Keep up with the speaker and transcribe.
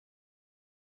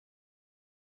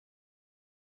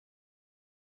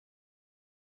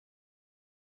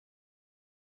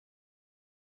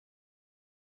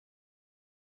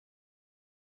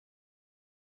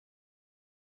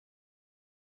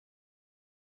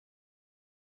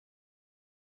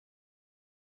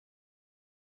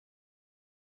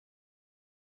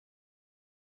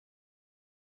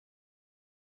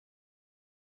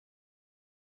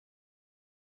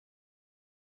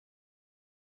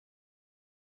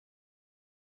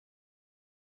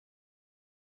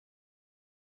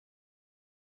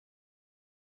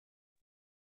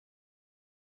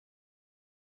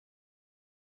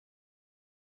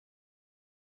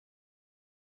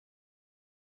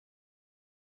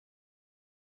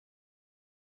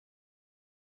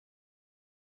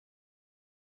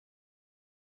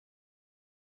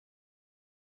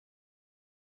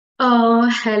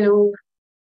Hello.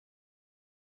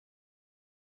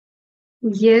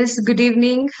 Yes, good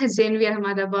evening, Zainvi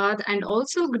Ahmedabad, and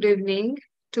also good evening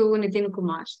to Nitin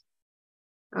Kumar.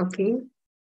 Okay,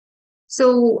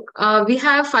 so we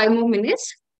have 5 more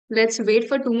minutes. Let's wait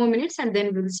for 2 more minutes and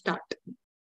then we'll start.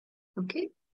 Okay.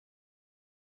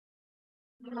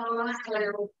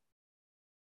 Hello.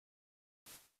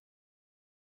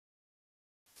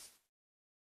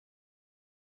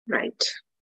 Right.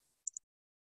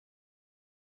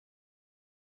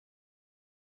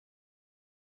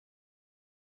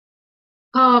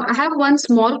 I have one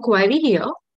small query here.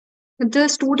 The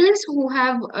students who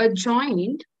have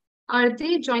joined, are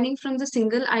they joining from the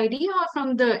single ID or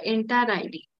from the entire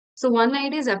ID? So one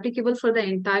ID is applicable for the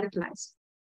entire class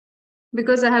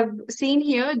because I have seen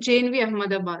here JNV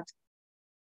Ahmedabad.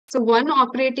 So one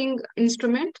operating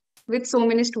instrument with so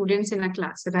many students in a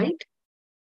class, right?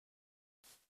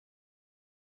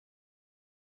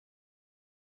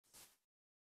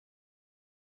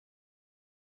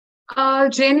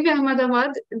 JNV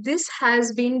Ahmedabad, this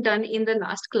has been done in the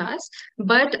last class,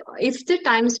 but if the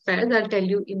time spares, I'll tell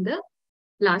you in the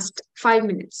last 5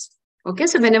 minutes. Okay,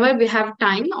 so whenever we have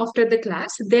time after the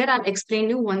class, there I'll explain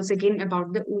you once again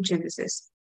about the oogenesis.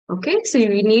 Okay, so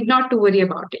you need not to worry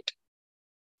about it.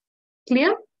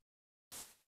 Clear?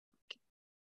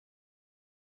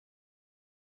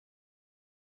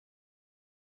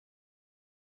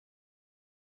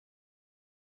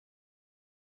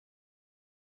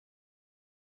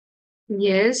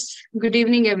 Yes. Good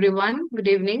evening, everyone. Good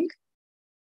evening.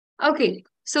 Okay,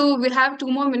 so we have 2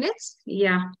 more minutes.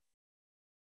 Yeah.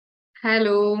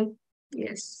 Hello.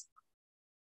 Yes.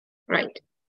 Right.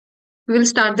 We'll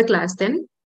start the class then.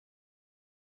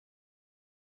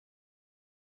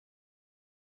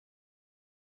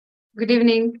 Good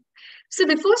evening. So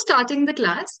before starting the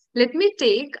class, let me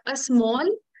take a small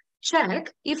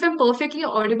check if I'm perfectly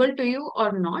audible to you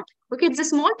or not. Okay, it's a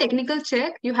small technical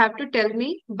check. You have to tell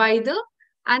me by the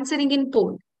answering in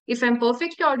poll if I'm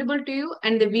perfectly audible to you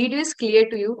and the video is clear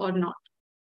to you or not.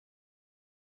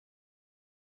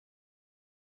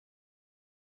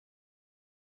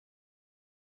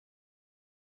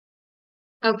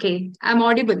 Okay, I'm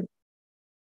audible.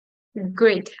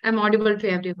 Great. I'm audible to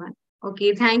everyone.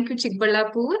 Okay, thank you,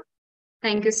 Chikballapur.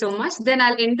 Thank you so much. Then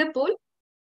I'll end the poll.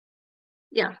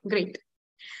 Yeah, great.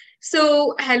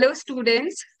 So, hello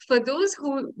students. For those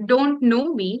who don't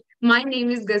know me, my name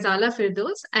is Ghazala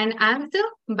Firdos and I'm the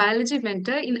biology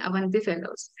mentor in Avanti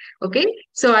Fellows. Okay,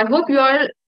 so I hope you are,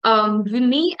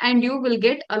 me and you will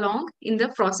get along in the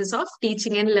process of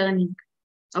teaching and learning.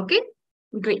 Okay,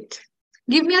 great.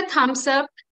 Give me a thumbs up,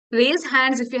 raise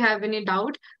hands if you have any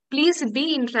doubt. Please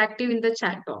be interactive in the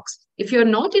chat box. If you're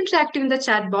not interactive in the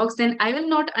chat box, then I will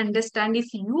not understand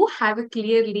if you have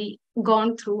clearly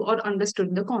gone through or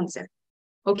understood the concept.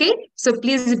 Okay, so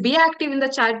please be active in the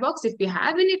chat box. If you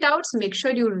have any doubts, make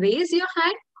sure you raise your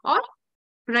hand or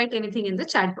write anything in the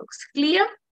chat box. Clear?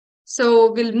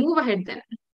 So we'll move ahead then,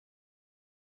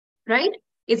 right?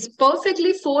 It's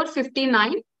perfectly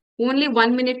 4:59, only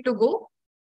 1 minute to go.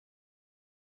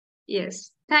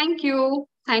 Yes. Thank you.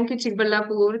 Thank you,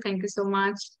 Chikballapur. Thank you so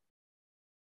much.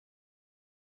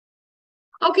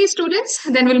 Okay, students,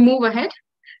 then we'll move ahead.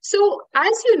 So,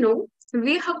 as you know,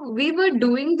 we were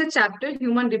doing the chapter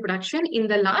human reproduction in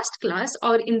the last class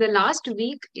or in the last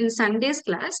week in Sunday's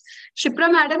class.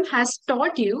 Shipra madam has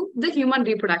taught you the human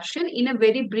reproduction in a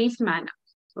very brief manner.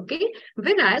 Okay,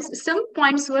 whereas some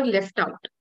points were left out.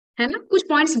 है ना कुछ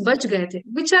points बच गए थे.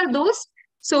 Which are those?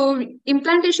 So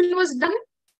implantation was done.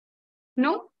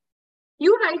 No,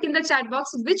 you write in the chat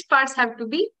box which parts have to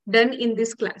be done in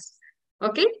this class.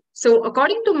 Okay, so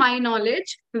according to my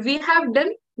knowledge, we have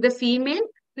done the female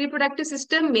reproductive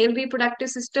system, male reproductive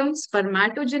system,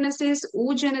 spermatogenesis,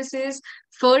 oogenesis,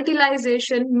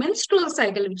 fertilization, menstrual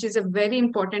cycle, which is a very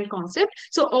important concept.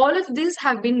 So all of these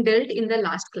have been dealt in the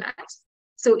last class.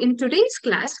 So in today's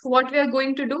class, what we are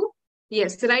going to do?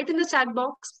 Yes, write in the chat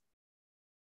box.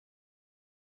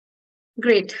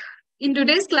 Great. In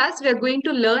today's class, we are going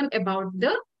to learn about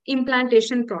the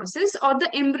implantation process or the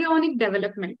embryonic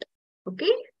development.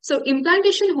 Okay, so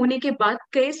implantation होने के बाद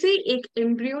कैसे एक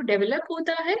embryo develop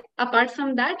होता है? Apart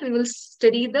from that, we will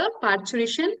study the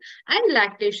parturition and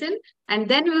lactation, and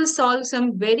then we will solve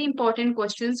some very important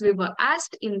questions we were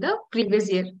asked in the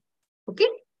previous year. Okay,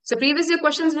 so previous year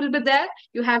questions will be there.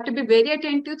 You have to be very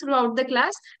attentive throughout the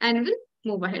class, and we'll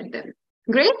move ahead then.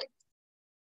 Great.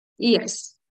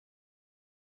 Yes.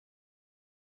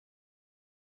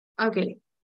 Okay.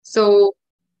 So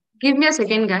give me a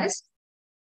second, guys.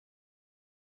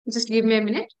 Just give me a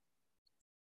minute.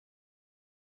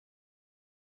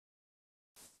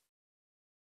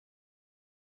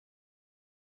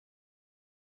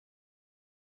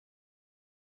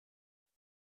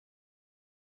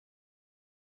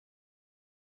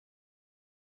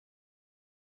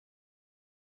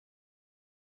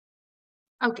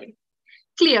 Okay.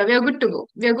 Clear. We are good to go.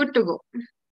 We are good to go.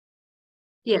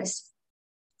 Yes.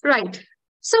 Right.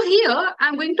 So here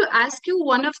I'm going to ask you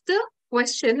one of the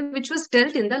question which was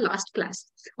dealt in the last class.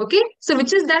 Okay. So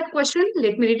which is that question?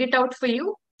 Let me read it out for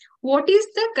you. What is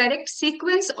the correct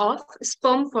sequence of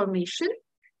sperm formation?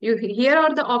 Here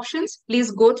are the options.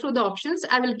 Please go through the options.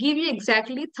 I will give you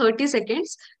exactly 30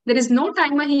 seconds. There is no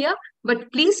timer here,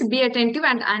 but please be attentive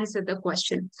and answer the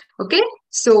question. Okay.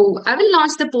 So I will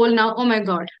launch the poll now. Oh my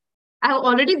God. I have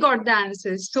already got the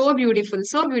answers. So beautiful,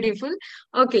 so beautiful.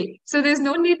 Okay, so there's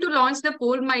no need to launch the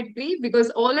poll, might be,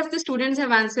 because all of the students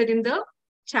have answered in the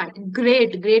chat.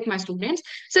 Great, great, my students.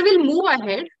 So we'll move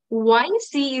ahead. Why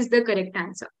C is the correct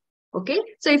answer? Okay,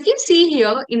 so if you see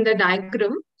here in the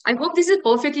diagram, I hope this is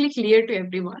perfectly clear to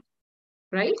everyone,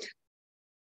 right?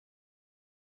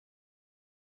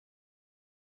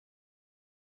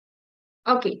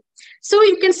 Okay, so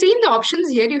you can see in the options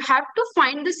here, you have to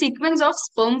find the sequence of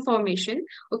sperm formation.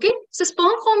 Okay, so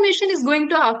sperm formation is going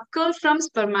to occur from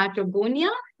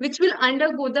spermatogonia, which will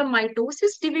undergo the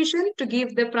mitosis division to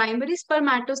give the primary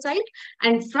spermatocyte.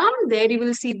 And from there, you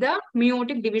will see the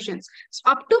meiotic divisions.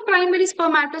 So up to primary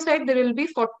spermatocyte, there will be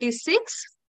 46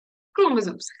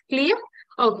 chromosomes. Clear?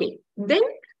 Okay, then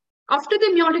after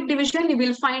the meiotic division, you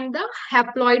will find the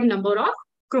haploid number of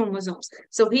chromosomes.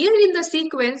 So here in the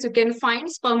sequence, you can find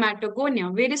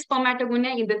spermatogonia. Where is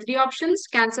spermatogonia? In the three options,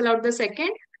 cancel out the second.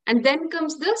 And then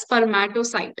comes the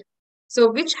spermatocyte. So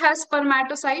which has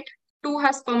spermatocyte? Two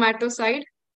has spermatocyte.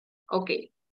 Okay.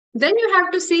 Then you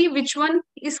have to see which one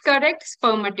is correct,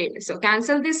 spermatid. So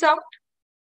cancel this out.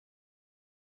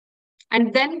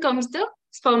 And then comes the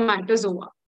spermatozoa.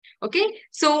 Okay,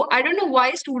 so I don't know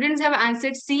why students have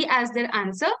answered C as their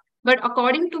answer, but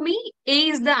according to me, A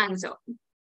is the answer.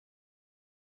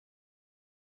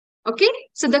 Okay,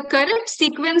 so the correct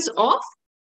sequence of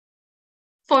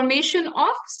formation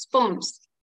of sperms.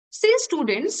 See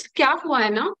students, kya hua hai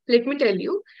na? Let me tell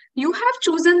you, you have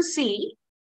chosen C,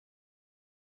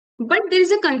 but there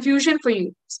is a confusion for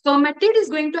you. Spermatid is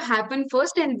going to happen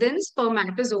first and then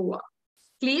spermatozoa.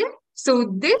 Clear?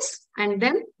 So this and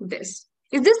then this.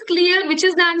 Is this clear? Which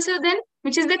is the answer then?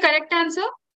 Which is the correct answer?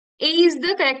 A is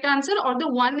the correct answer or the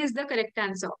 1 is the correct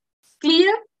answer?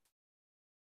 Clear?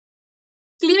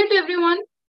 Clear to everyone?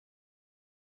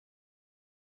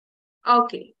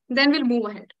 Okay, then we'll move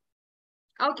ahead.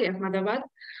 Okay, Ahmedabad.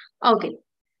 Okay,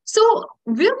 so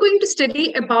we're going to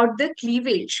study about the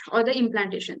cleavage or the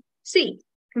implantation. See,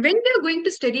 when we're going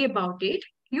to study about it,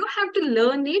 you have to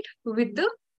learn it with the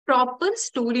proper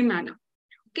story manner.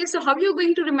 Okay, so how you're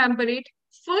going to remember it?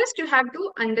 First, you have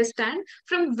to understand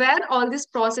from where all this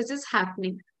process is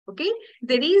happening. Okay,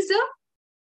 there is a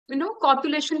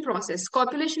copulation process.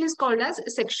 Copulation is called as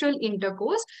sexual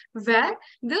intercourse, where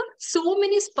the so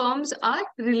many sperms are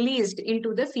released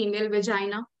into the female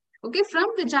vagina. Okay, from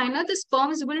vagina, the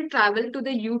sperms will travel to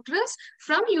the uterus.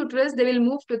 From uterus, they will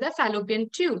move to the fallopian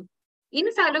tube.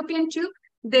 In fallopian tube,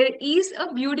 there is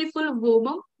a beautiful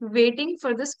ovum waiting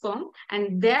for the sperm,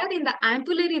 and there in the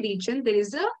ampullary region, there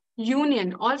is a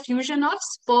union or fusion of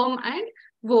sperm and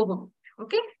ovum.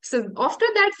 Okay, so after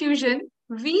that fusion,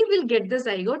 we will get the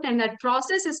zygote, and that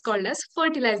process is called as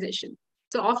fertilization.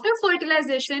 So after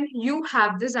fertilization, you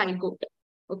have the zygote.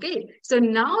 Okay, so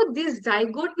now this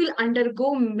zygote will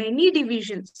undergo many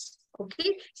divisions.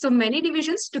 Okay, so many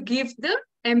divisions to give the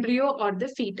embryo or the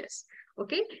fetus.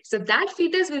 Okay, so that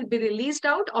fetus will be released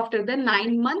out after the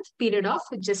 9-month period of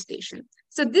gestation.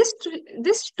 So this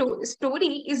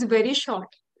story is very short,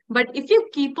 but if you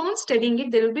keep on studying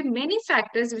it, there will be many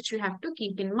factors which you have to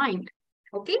keep in mind.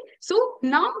 Okay, so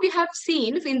now we have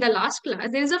seen in the last class,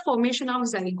 there is a formation of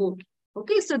zygote.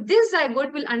 Okay, so this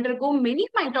zygote will undergo many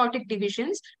mitotic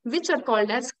divisions, which are called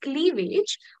as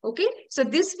cleavage. Okay, so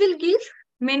this will give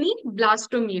many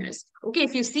blastomeres. Okay,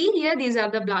 if you see here, these are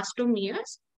the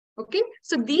blastomeres. Okay,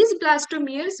 so these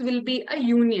blastomeres will be a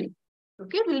union.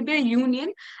 Okay, will be a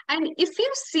union. And if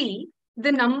you see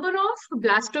the number of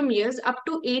blastomeres up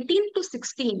to 18 to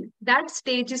 16, that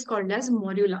stage is called as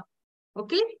morula.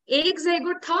 Okay, एक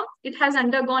zygote tha, it has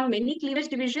undergone many cleavage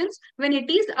divisions. When it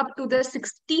is up to the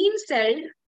 16 cell,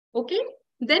 okay,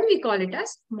 then we call it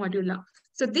as morula.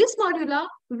 So this morula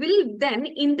will then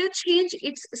interchange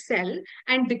its cell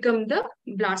and become the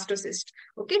blastocyst.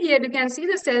 Okay, here you can see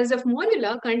the cells of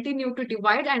morula continue to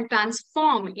divide and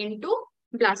transform into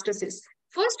blastocyst.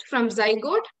 First from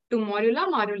zygote to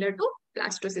morula, morula to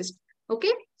blastocyst.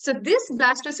 Okay, so this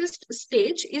blastocyst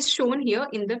stage is shown here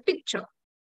in the picture.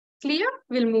 Clear?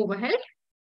 We'll move ahead.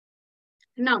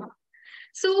 Now,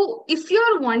 so if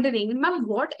you're wondering, ma'am,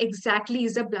 what exactly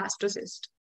is a blastocyst?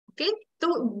 Okay,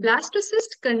 so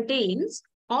blastocyst contains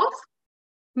of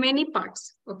many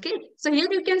parts. Okay, so here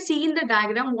you can see in the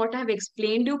diagram what I have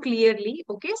explained you clearly.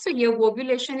 Okay, so here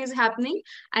ovulation is happening,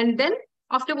 and then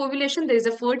after ovulation there is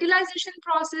a fertilization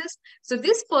process. So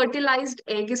this fertilized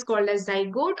egg is called as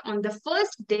zygote. On the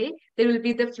first day there will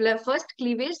be the first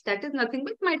cleavage, that is nothing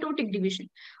but mitotic division.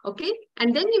 Okay,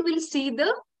 and then you will see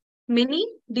the many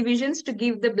divisions to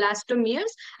give the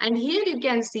blastomeres, and here you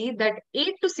can see that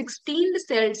 8 to 16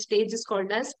 cell stage is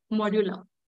called as morula.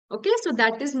 Okay, so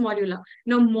that is morula.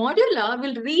 Now, morula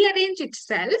will rearrange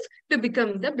itself to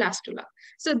become the blastula.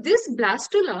 So, this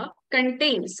blastula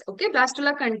contains, okay,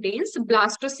 blastula contains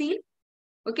blastocele.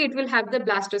 Okay, it will have the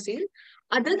blastocele.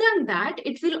 Other than that,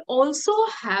 it will also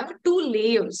have two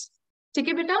layers.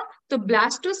 Okay, beta? So,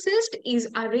 blastocyst is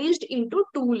arranged into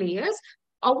two layers.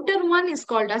 Outer one is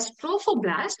called as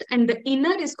trophoblast, and the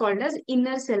inner is called as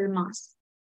inner cell mass.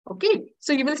 Okay,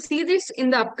 so you will see this in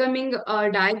the upcoming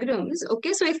diagrams.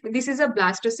 Okay, so if this is a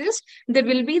blastocyst, there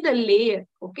will be the layer.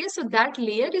 Okay, so that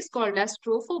layer is called as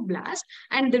trophoblast,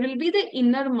 and there will be the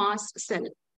inner mass cell.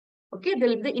 Okay, there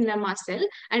will be the inner mass cell,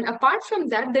 and apart from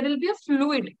that, there will be a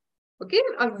fluid. Okay,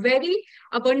 a very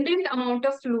abundant amount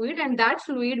of fluid, and that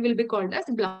fluid will be called as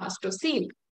blastocele.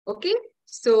 Okay,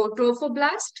 so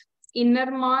trophoblast,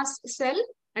 inner mass cell,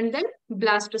 and then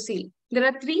blastocele. There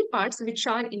are three parts which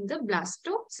are in the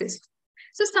blastocyst.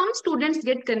 So some students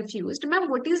get confused, ma'am,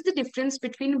 what is the difference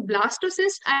between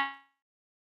blastocyst and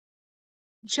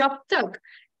जब तक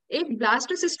एक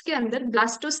blastocyst के अंदर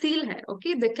blastocele है,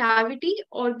 okay, the cavity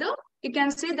or the, you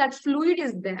can say that fluid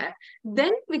is there,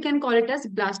 then we can call it as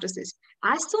blastocyst.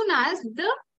 As soon as the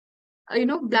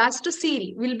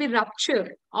blastocele will be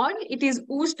ruptured or it is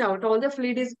oozed out, all the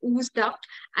fluid is oozed out,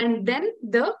 and then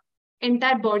the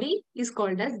entire body is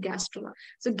called as gastrula.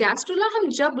 So gastrula हम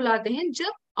जब बुलाते हैं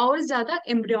जब और ज्यादा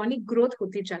embryonic growth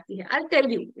होती जाती है. I'll tell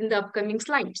you in the upcoming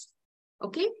slides.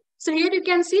 Okay, so here you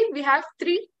can see we have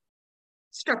three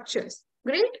structures.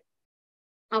 Great.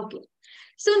 Okay,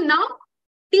 so now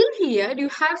till here you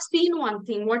have seen one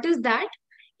thing. What is that?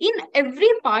 In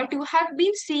every part you have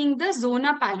been seeing the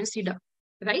zona pellucida,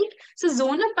 right? So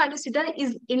zona pellucida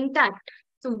is intact.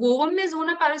 So ovum में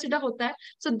zona pellucida होता है.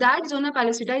 So that zona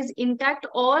pellucida is intact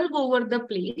all over the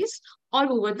place,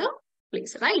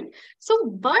 right? So,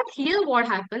 but here what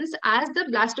happens, as the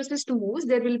blastocyst moves,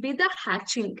 there will be the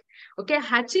hatching. Okay,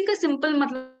 hatching का simple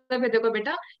मतलब है, देखो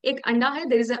बेटा, एक अंडा है,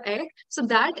 there is an egg. So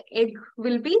that egg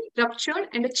will be ruptured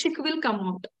and a chick will come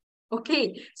out.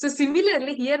 Okay, so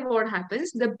similarly here what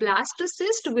happens, the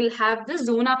blastocyst will have the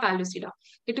zona pellucida.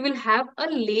 It will have a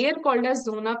layer called as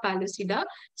zona pellucida.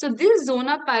 So this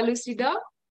zona pellucida,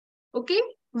 okay,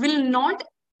 will not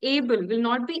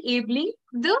be enabling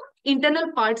the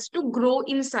internal parts to grow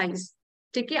in size.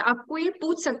 ठीक है, आपको ये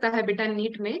पूछ सकता है बेटा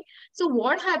NEET में. So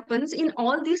what happens in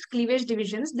all these cleavage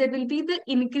divisions, there will be the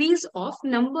increase of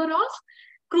number of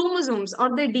chromosomes or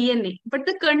the DNA, but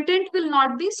the content will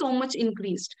not be so much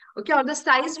increased, okay, or the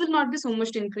size will not be so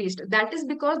much increased. That is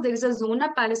because there is a zona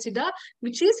pellucida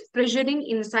which is pressuring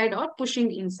inside or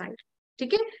pushing inside.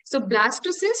 Okay, so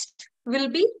blastocyst will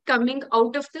be coming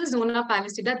out of the zona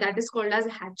pellucida, that is called as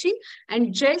hatching,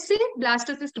 and जैसे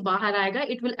blastocyst बाहर आएगा,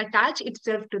 it will attach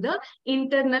itself to the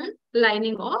internal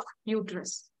lining of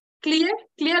uterus. Clear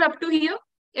up to here?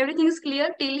 Everything is clear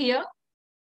till here?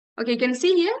 Okay, you can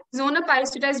see here, zona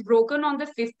pellucida is broken on the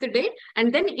 5th day,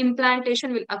 and then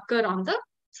implantation will occur on the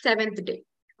 7th day.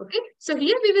 Okay, so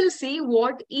here we will see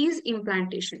what is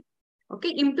implantation.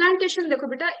 Okay, implantation, देखो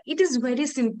बेटा, it is very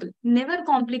simple. Never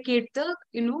complicate the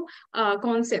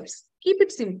concepts. Keep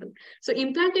it simple. So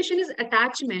implantation is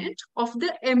attachment of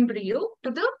the embryo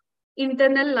to the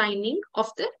internal lining of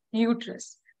the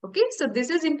uterus. Okay, so this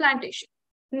is implantation.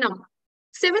 Now,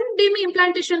 7th day में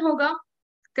implantation होगा.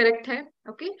 Correct है.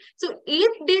 Okay, so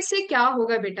 8th day से क्या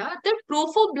होगा बेटा? The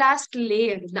trophoblast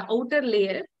layer, the outer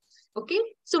layer. Okay,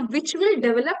 so which will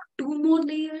develop two more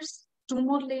layers.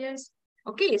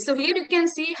 Okay, so here you can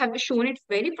see, have shown it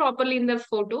very properly in the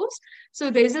photos. So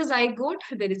there is a zygote,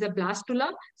 there is a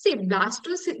blastula. See,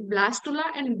 blastula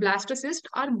and blastocyst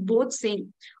are both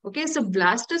same. Okay, so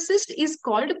blastocyst is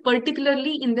called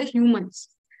particularly in the humans.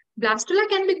 Blastula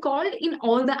can be called in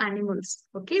all the animals.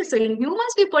 Okay, so in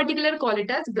humans we particularly call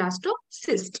it as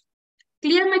blastocyst.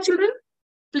 Clear, my children?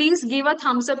 Please give a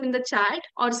thumbs up in the chat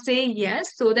or say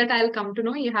yes, so that I'll come to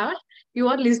know you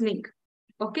are listening.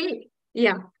 Okay,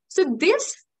 yeah. So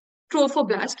this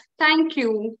trophoblast, thank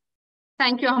you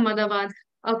Ahmedabad.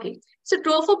 Okay, so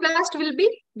trophoblast will be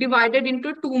divided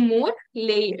into two more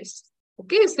layers.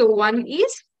 Okay, so one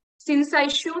is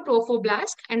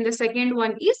syncytiotrophoblast and the second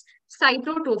one is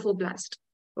cytotrophoblast.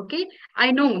 Okay,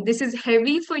 I know this is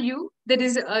heavy for you. There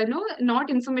is no not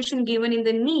information given in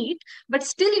the NEET, but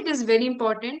still it is very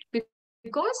important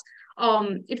because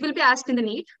it will be asked in the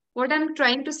NEET. What I'm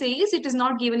trying to say is it is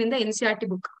not given in the NCERT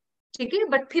book. ठीक है,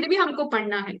 but फिर भी हमको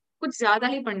पढ़ना है, कुछ ज्यादा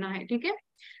ही पढ़ना है, ठीक है?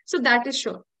 So that is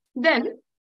sure. Then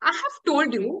I have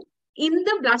told you in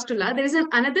the blastula there is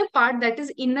another part that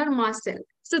is inner mast cell.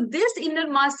 So this inner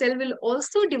mast cell will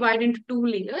also divide into two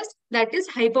layers, that is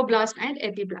hypoblast and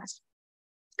epiblast.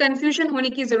 Confusion होने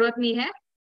की जरूरत नहीं है.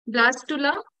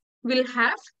 Blastula will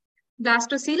have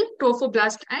blastocyst,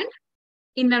 trophoblast, and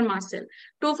inner mast cell.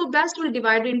 Trophoblast will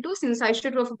divide into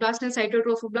syncytotrophoblast and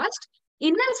cytotrophoblast.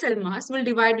 Inner cell mass will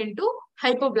divide into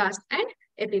hypoblast and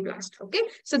epiblast. Okay,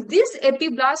 so this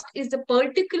epiblast is the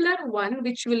particular one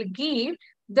which will give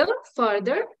the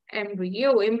further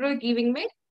embryo. Embryo giving में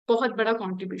बहुत बड़ा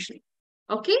contribution.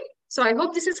 Okay, so I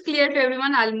hope this is clear to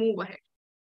everyone. I'll move ahead.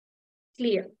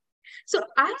 Clear. So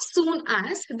as soon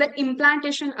as the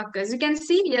implantation occurs, you can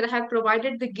see here I have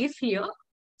provided the GIF here.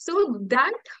 So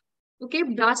that, okay,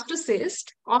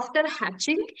 blastocyst after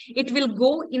hatching, it will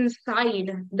go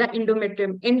inside the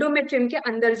endometrium. Endometrium के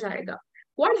अंदर जाएगा.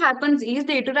 What happens is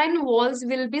the uterine walls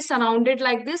will be surrounded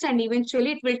like this, and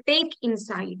eventually it will take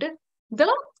inside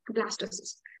the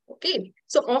blastocyst. Okay,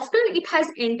 so after it has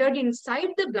entered inside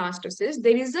the blastocyst,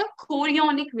 there is a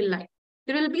chorionic villi.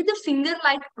 There will be the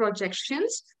finger-like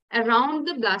projections around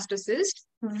the blastocyst,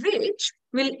 which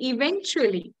will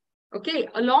eventually, okay,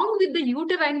 along with the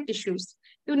uterine tissues.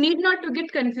 You need not to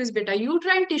get confused, beta.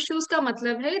 Uterine tissues का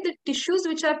मतलब है the tissues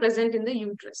which are present in the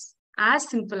uterus. As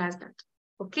simple as that.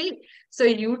 Okay, so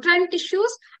uterine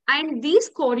tissues and these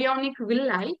chorionic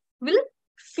villi will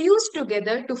fuse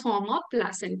together to form a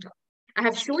placenta. I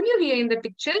have shown you here in the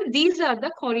picture. These are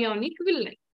the chorionic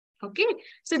villi. Okay,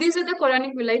 so these are the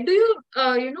chorionic villi. Do you,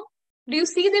 do you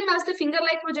see them as the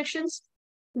finger-like projections?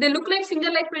 They look like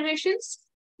finger-like projections?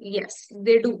 Yes,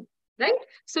 they do, right?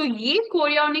 So, ye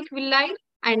chorionic villi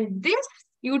and this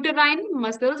uterine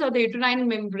muscles or the uterine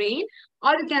membrane,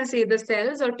 or you can say the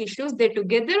cells or tissues, they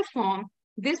together form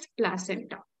this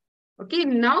placenta. Okay,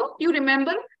 now you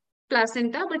remember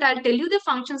placenta, but I'll tell you the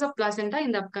functions of placenta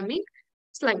in the upcoming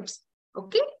slides.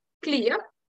 Okay, clear?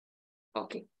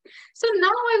 Okay, so now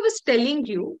I was telling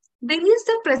you, there is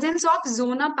the presence of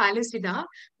zona pellucida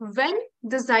when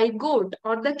the zygote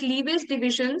or the cleavage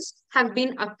divisions have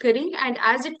been occurring and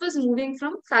as it was moving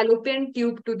from fallopian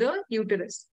tube to the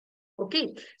uterus.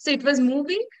 Okay, so it was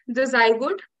moving, the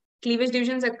zygote, cleavage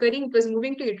divisions occurring, it was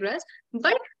moving to uterus,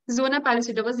 but zona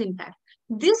pellucida was intact.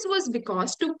 This was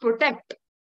because to protect,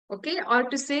 okay, or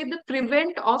to say the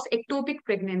prevent of ectopic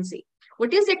pregnancy.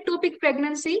 What is ectopic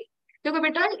pregnancy? Look,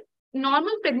 beta,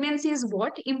 normal pregnancy is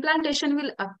what? Implantation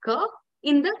will occur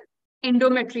in the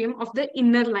endometrium of the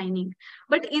inner lining.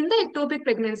 But in the ectopic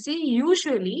pregnancy,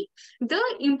 usually the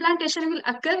implantation will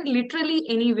occur literally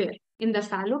anywhere. In the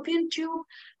fallopian tube,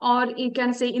 or you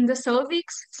can say in the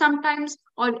cervix sometimes,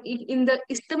 or in the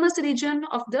isthmus region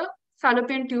of the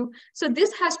fallopian tube. So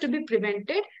this has to be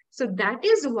prevented. So that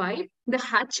is why the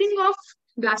hatching of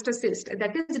blastocyst,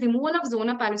 that is removal of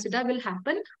zona pellucida, will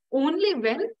happen only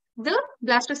when the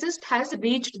blastocyst has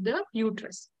reached the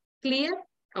uterus. Clear?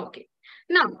 Okay.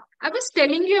 Now, I was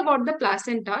telling you about the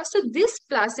placenta. So this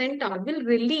placenta will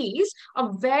release a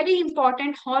very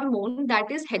important hormone,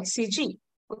 that is HCG.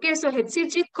 Okay, so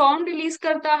HCG कौन release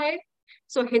करता है?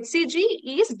 So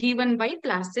HCG is given by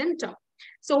placenta.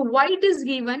 So why it is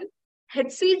given?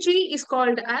 HCG is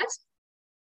called as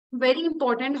very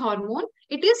important hormone.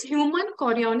 It is human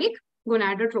chorionic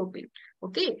gonadotropin.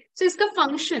 Okay, so it's the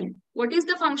function. What is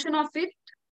the function of it?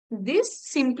 This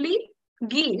simply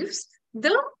gives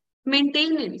the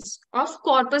maintenance of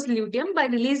corpus luteum by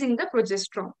releasing the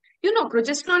progesterone. You know,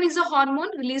 progesterone is a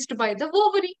hormone released by the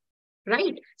ovary,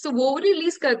 right? So ovary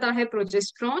release करता है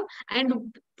progesterone,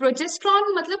 and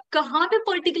progesterone मतलब कहाँ पे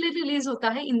particularly release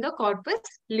होता है? In the corpus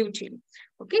luteum.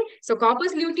 Okay, so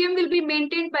corpus luteum will be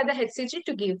maintained by the HCG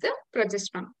to give the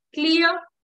progesterone. Clear?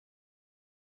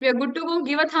 We are good to go.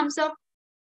 Give a thumbs up.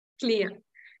 Clear,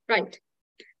 right?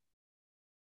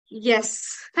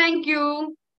 Yes, thank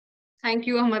you. Thank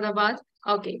you, Ahmedabad.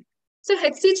 Okay, so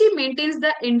HCG maintains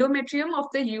the endometrium of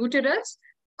the uterus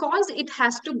because it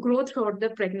has to grow throughout the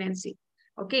pregnancy.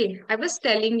 Okay, I was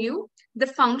telling you the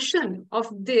function of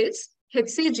this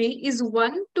HCG is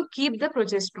one to keep the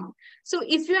progesterone. So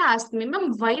if you ask me,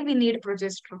 ma'am, why we need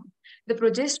progesterone? The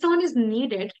progesterone is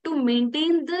needed to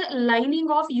maintain the lining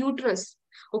of uterus.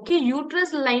 Okay,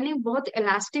 uterus lining बहुत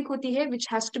elastic होती है, which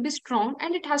has to be strong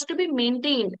and it has to be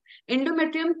maintained.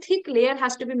 Endometrium thick layer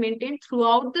has to be maintained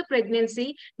throughout the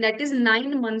pregnancy, that is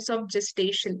 9 months of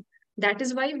gestation. That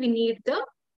is why we need the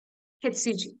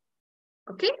HCG.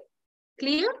 Okay,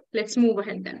 clear? Let's move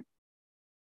ahead then.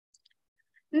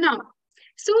 Now,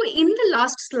 so in the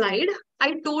last slide,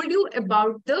 I told you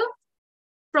about the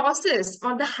process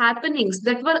or the happenings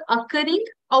that were occurring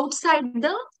outside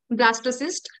the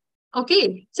blastocyst.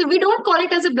 Okay, so we don't call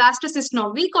it as a blastocyst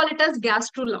now, we call it as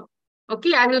gastrula.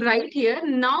 Okay, I will write here.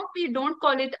 Now we don't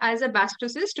call it as a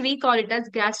blastocyst, we call it as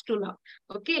gastrula.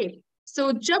 Okay,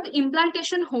 so जब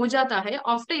implantation हो जाता है,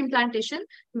 after implantation,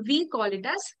 we call it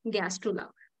as gastrula.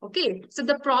 Okay, so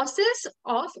the process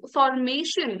of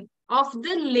formation of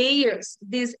the layers,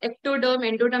 this ectoderm,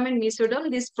 endoderm, and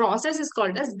mesoderm, this process is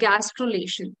called as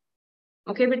gastrulation.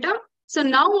 Okay, beta? So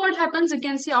now what happens, you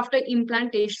can see after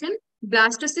implantation,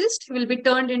 blastocyst will be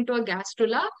turned into a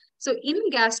gastrula. So in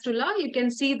gastrula, you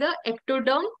can see the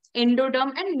ectoderm,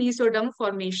 endoderm, and mesoderm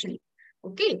formation.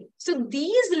 Okay, so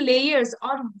these layers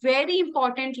are very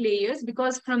important layers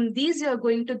because from these you are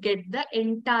going to get the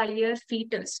entire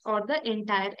fetus or the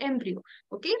entire embryo.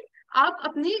 Okay, आप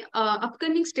अपने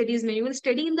upcoming studies में you will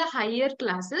study in the higher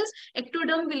classes.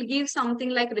 Ectoderm will give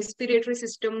something like respiratory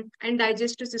system and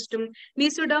digestive system.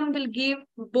 Mesoderm will give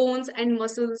bones and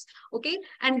muscles. Okay,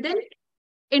 and then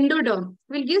endoderm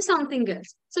will give something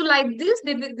else. So like this,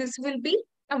 this will be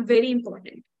a very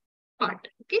important part.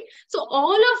 Okay, so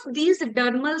all of these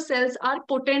dermal cells are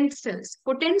potent cells.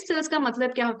 Potent cells का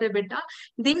मतलब क्या होता है बेटा?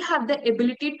 They have the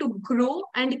ability to grow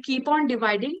and keep on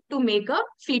dividing to make a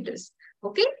fetus.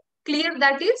 Okay, clear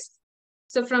that is?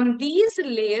 So from these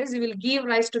layers, you will give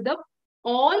rise to the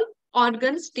all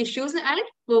organs, tissues, and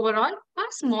overall a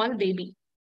small baby.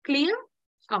 Clear?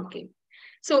 Okay.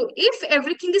 So if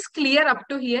everything is clear up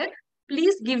to here,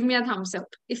 please give me a thumbs up.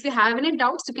 If you have any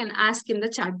doubts, you can ask in the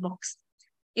chat box.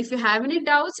 If you have any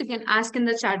doubts, you can ask in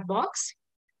the chat box,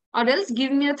 or else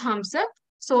give me a thumbs up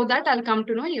so that I'll come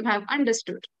to know you have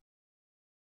understood.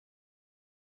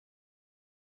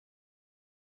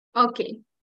 Okay.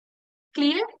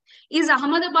 Clear? Is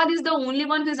Ahmedabad is the only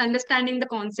one who is understanding the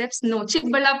concepts? No,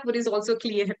 Chikballapur is also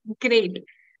clear. Great.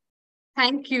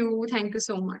 Thank you. Thank you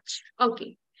so much.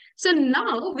 Okay. So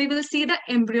now we will see the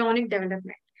embryonic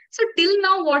development. So till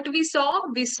now what we saw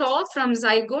from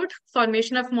zygote,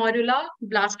 formation of morula,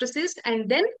 blastocyst, and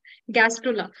then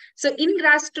gastrula. So in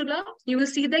gastrula, you will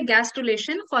see the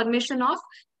gastrulation, formation of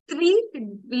three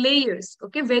layers,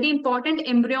 okay, very important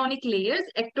embryonic layers,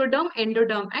 ectoderm,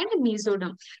 endoderm, and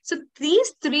mesoderm. So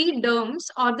these three derms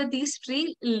or these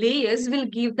three layers will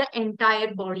give the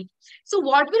entire body. So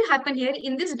what will happen here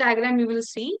in this diagram, you will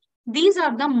see these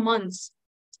are the months.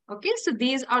 Okay, so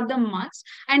these are the months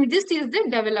and this is the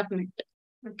development.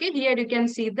 Okay, here you can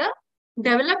see the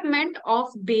development of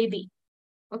baby.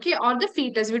 Okay, or the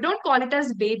fetus. We don't call it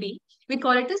as baby, we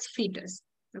call it as fetus.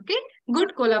 Okay,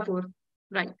 good Kolhapur,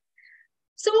 right?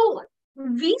 So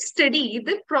we study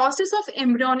the process of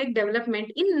embryonic development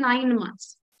in 9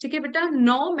 months. ठीक है बेटा,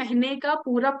 9 महीने का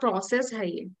पूरा process है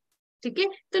ये. ठीक है,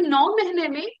 तो 9 महीने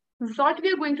में what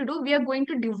we are going to do, we are going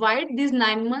to divide these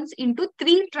 9 months into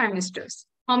 3 trimesters.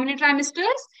 How many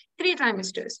trimesters? 3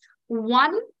 trimesters.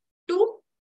 1 to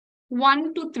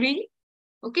 3.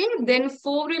 Okay, then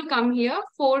 4 will come here,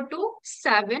 4 to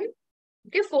 7.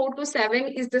 Okay, 4 to 7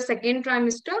 is the second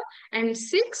trimester, and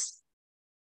 6.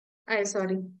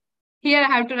 Sorry. Here I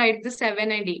have to write the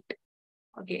 7 and 8.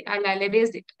 Okay, I'll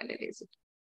erase it. Okay,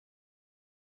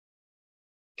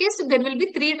 so there will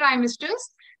be 3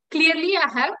 trimesters. Clearly, I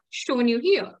have shown you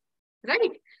here,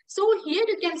 right? So here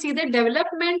you can see the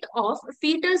development of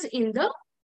fetus in the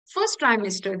first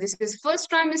trimester. This is first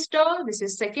trimester, this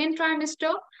is second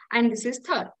trimester, and this is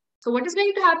third. So what is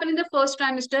going to happen in the first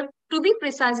trimester? To be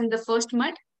precise, in the first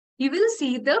month, you will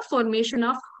see the formation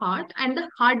of heart and the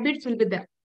heartbeats will be there.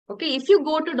 Okay, if you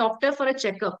go to doctor for a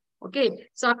checkup, okay,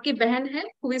 so aapki behan hai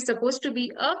who is supposed to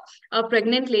be a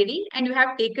pregnant lady and you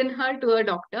have taken her to a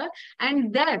doctor,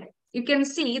 and there you can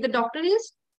see the doctor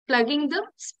is plugging the,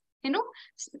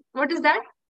 what is that?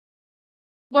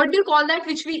 What do you call that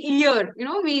which we hear,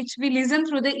 which we listen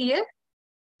through the ear?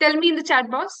 Tell me in the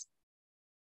chat box.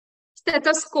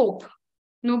 Stethoscope.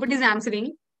 Nobody's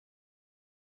answering.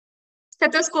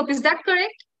 Stethoscope, is that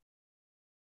correct?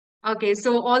 Okay,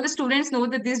 so all the students know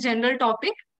that this general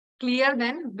topic. Clear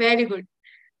then? Very good.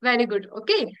 Very good.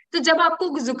 Okay. तो जब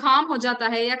आपको जुकाम हो जाता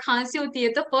है या खांसी होती है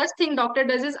तो first thing doctor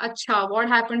does is अच्छा, what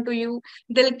happened to you?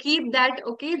 They'll keep that,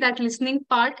 okay, that listening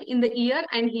part in the ear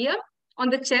and here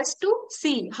on the chest to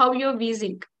see how you're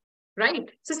wheezing, right?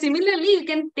 So similarly, you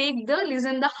can take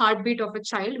listen the heartbeat of a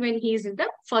child when he is in the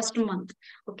first month.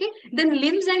 Okay. Then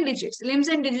limbs and digits. Limbs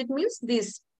and digit means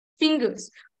these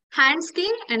fingers, hand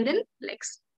scale, and then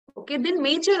legs. Okay. Then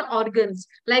major organs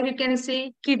like you can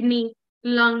say kidney,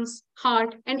 lungs,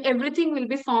 heart, and everything will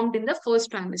be formed in the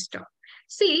first trimester.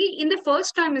 See, in the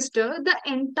first trimester, the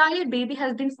entire baby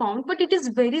has been formed, but it is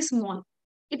very small.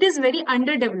 It is very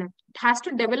underdeveloped. It has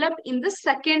to develop in the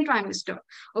second trimester.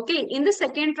 Okay, in the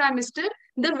second trimester,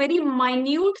 the very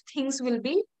minute things will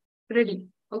be ready.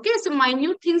 Okay, so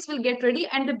minute things will get ready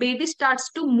and the baby starts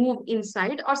to move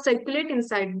inside or circulate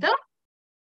inside the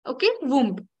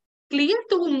womb. Clear?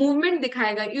 तो वो movement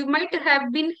दिखाएगा. You might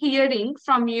have been hearing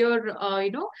from your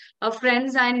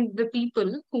friends and the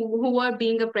people who are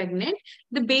being pregnant,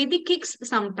 the baby kicks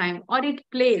sometime or it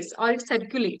plays or it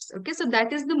circulates. Okay, so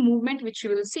that is the movement which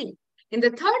you will see. In the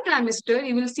third trimester,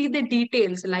 you will see the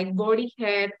details like body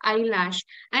hair, eyelash,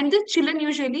 and the children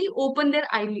usually open their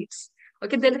eyelids.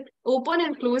 Okay, they'll open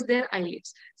and close their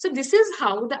eyelids. So this is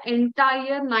how the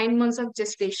entire 9 months of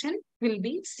gestation will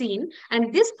be seen.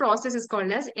 And this process is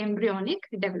called as embryonic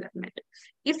development.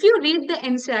 If you read the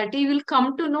NCERT, you will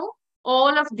come to know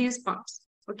all of these parts.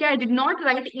 Okay, I did not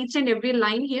write each and every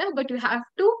line here, but you have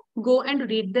to go and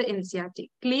read the NCERT.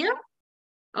 Clear?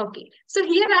 Okay, so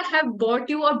here I have brought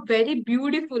you a very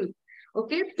beautiful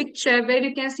picture where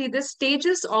you can see the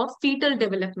stages of fetal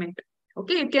development.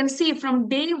 Okay, you can see from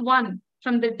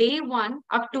the day one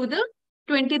up to the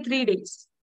 23 days.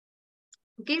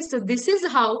 Okay, so this is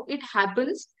how it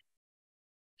happens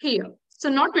here. So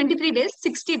not 23 days,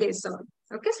 60 days, sir.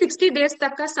 Okay, 60 days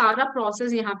तक का सारा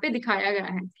process यहाँ पे दिखाया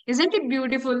गया है. Isn't it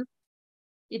beautiful?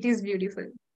 It is beautiful.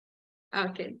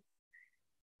 Okay.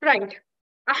 Right.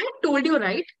 I had told you,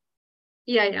 right?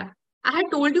 Yeah. I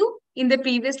had told you in the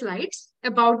previous slides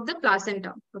about the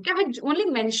placenta. Okay, I had only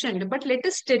mentioned, but let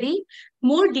us study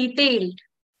more detailed,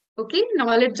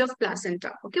 knowledge of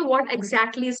placenta. Okay, what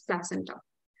exactly is placenta?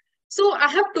 So I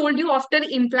have told you after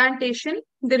implantation,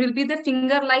 there will be the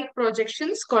finger-like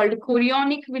projections called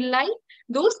chorionic villi.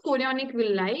 Those chorionic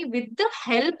villi, with the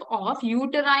help of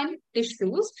uterine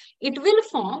tissues, it will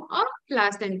form a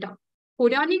placenta.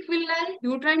 Chorionic villi,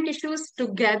 uterine tissues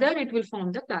together, it will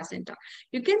form the placenta.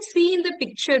 You can see in the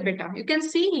picture, beta. You can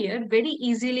see here very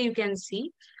easily. You can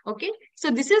see. Okay,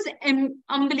 so this is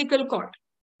umbilical cord.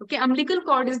 Okay, umbilical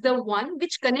cord is the one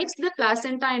which connects the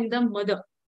placenta and the mother.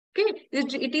 Okay,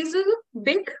 it is a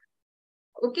big,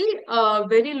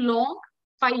 very long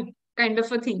pipe kind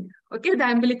of a thing. Okay, the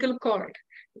umbilical cord.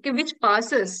 Okay, which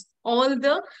passes all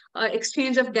the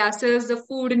exchange of gases, the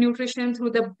food, nutrition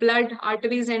through the blood,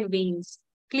 arteries and veins.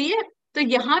 Clear? तो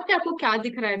यहाँ पे आपको क्या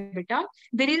दिख रहा है बेटा?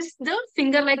 There is the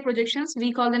finger-like projections.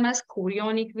 We call them as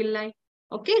chorionic villi.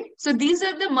 Okay, so these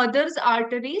are the mother's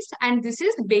arteries and this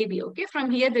is baby. Okay,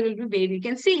 from here there will be baby. You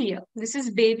can see here. This is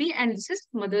baby and this is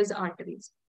mother's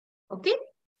arteries. Okay,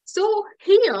 so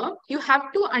here you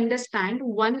have to understand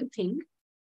one thing.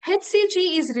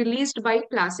 HCG is released by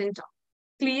placenta.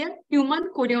 Clear? Human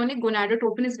chorionic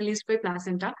gonadotropin is released by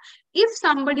placenta. If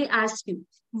somebody asks you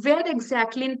where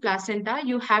exactly in placenta,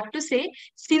 you have to say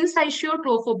syncytial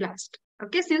trophoblast.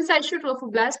 Okay, syncytial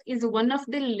trophoblast is one of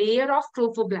the layer of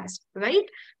trophoblast, right?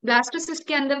 Blastocyst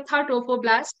के अंदर था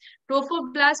trophoblast,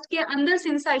 trophoblast के अंदर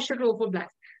syncytial trophoblast.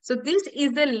 So this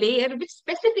is the layer which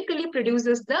specifically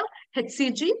produces the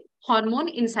HCG hormone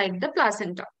inside the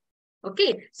placenta.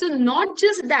 Okay, so not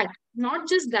just that,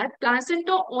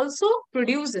 placenta also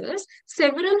produces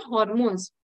several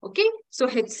hormones. Okay, so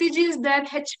HCG is there,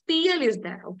 HPL is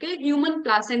there. Okay, human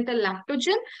placental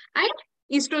lactogen and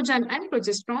estrogen and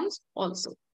progesterone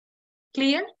also.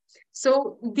 Clear?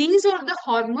 So these are the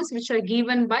hormones which are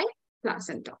given by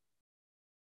placenta.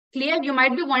 Clear? You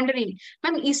might be wondering,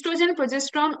 ma'am, estrogen and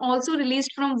progesterone also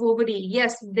released from ovary.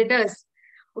 Yes, they does.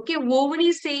 Okay,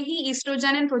 ovary से ही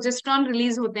estrogen and progesterone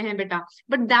release होते हैं बेटा.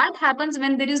 But that happens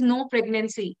when there is no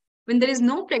pregnancy. When there is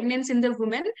no pregnancy in the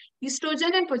woman,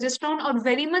 estrogen and progesterone are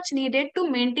very much needed to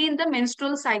maintain the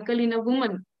menstrual cycle in a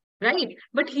woman. Right?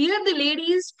 But here the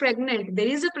lady is pregnant. There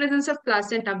is a presence of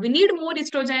placenta. We need more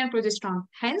estrogen and progesterone.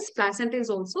 Hence, placenta is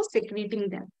also secreting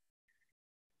them.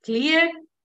 Clear?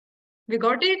 We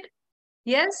got it?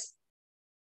 Yes?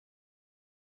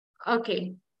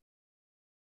 Okay.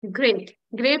 Great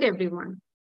everyone.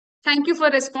 Thank you for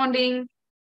responding.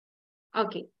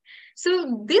 Okay,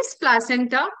 so this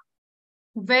placenta,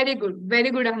 very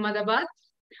good Ahmedabad.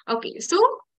 Okay, so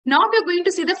now we're going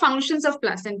to see the functions of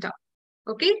placenta.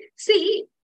 Okay, see,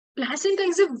 placenta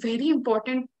is a very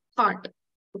important part.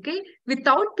 Okay,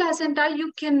 without placenta,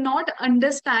 you cannot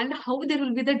understand how there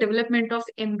will be the development of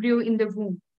embryo in the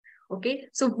womb. Okay,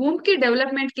 so womb के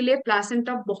development के लिए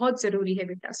placenta बहुत जरूरी है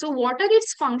बेटा. So what are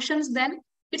its functions then?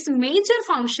 Its major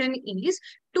function is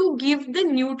to give the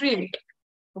nutrient.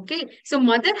 Okay, so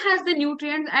mother has the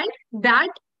nutrient and that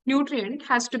nutrient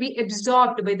has to be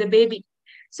absorbed by the baby.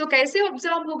 So कैसे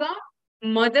absorb होगा?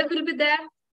 Mother will be there.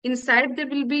 Inside there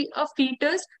will be a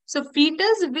fetus. So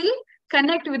fetus will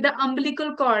connect with the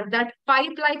umbilical cord, that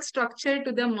pipe-like structure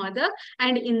to the mother.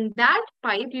 And in that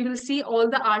pipe, you will see all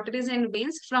the arteries and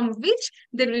veins from which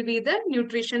there will be the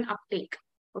nutrition uptake.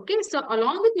 Okay, so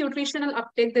along with nutritional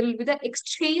uptake, there will be the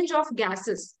exchange of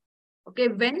gases. Okay,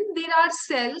 when there are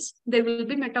cells, there will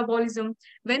be metabolism.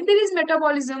 When there is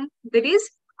metabolism, there is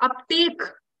uptake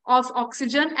of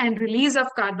oxygen and release of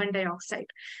carbon dioxide.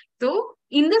 So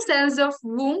in the cells of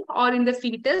womb or in the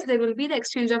fetus, there will be the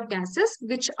exchange of gases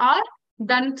which are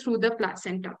done through the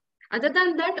placenta. Other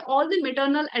than that, all the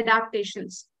maternal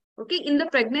adaptations. Okay, in the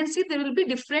pregnancy, there will be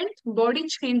different body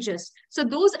changes. So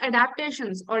those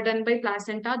adaptations are done by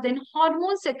placenta, then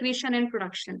hormone secretion and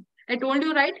production. I told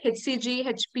you, right? HCG,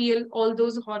 HPL, all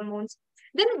those hormones.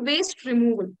 Then waste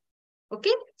removal.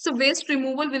 Okay, so waste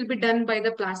removal will be done by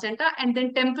the placenta, and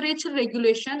then temperature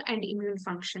regulation and immune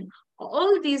function.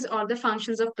 All these are the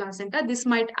functions of placenta. This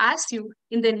might ask you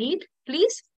in the need,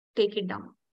 please take it down.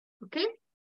 Okay.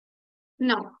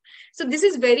 Now, so this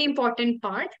is very important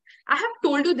part. I have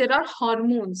told you there are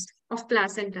hormones of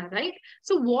placenta, right?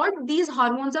 So what these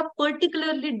hormones are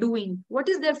particularly doing, what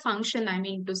is their function, I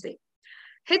mean to say?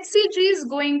 HCG is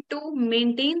going to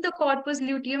maintain the corpus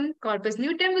luteum. Corpus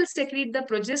luteum will secrete the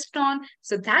progesterone.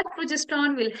 So that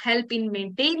progesterone will help in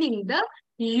maintaining the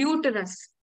uterus.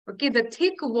 Okay, the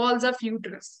thick walls of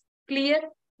uterus. Clear?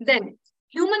 Then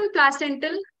human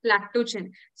placental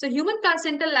lactogen. So human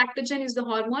placental lactogen is the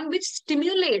hormone which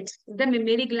stimulates the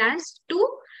mammary glands to,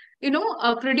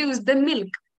 produce the milk.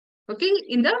 Okay,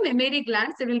 in the mammary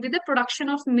glands, there will be the production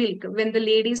of milk when the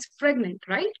lady is pregnant,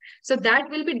 right? So that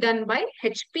will be done by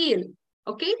HPL.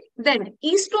 Okay, then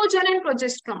estrogen and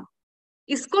progesterone.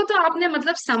 इसको तो आपने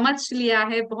मतलब समझ लिया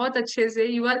है बहुत अच्छे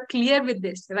से. You are clear with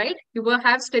this, right? You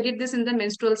have studied this in the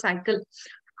menstrual cycle.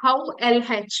 How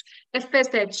LH,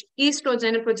 FSH,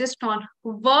 estrogen and progesterone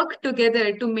work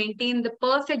together to maintain the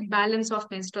perfect balance of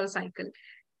menstrual cycle.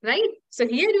 Right? So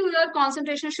here your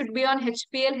concentration should be on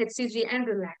HPL, HCG, and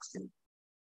relaxin.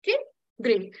 Okay,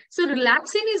 great. So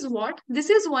relaxin is what? This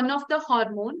is one of the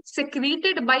hormones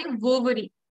secreted by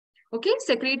ovary. Okay,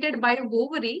 secreted by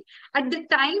ovary at the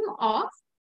time of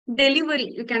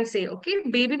delivery, you can say. Okay,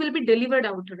 baby will be delivered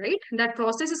out, right? That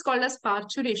process is called as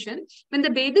parturition. When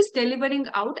the baby is delivering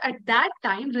out, at that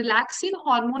time, relaxin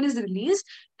hormone is released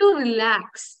to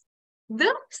relax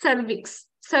the cervix.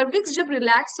 Cervix जब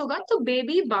relax होगा तो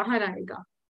baby बाहर आएगा.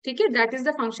 ठीक है? That is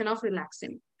the function of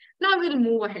relaxin. Now we'll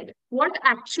move ahead. What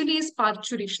actually is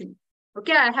parturition?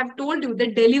 Okay, I have told you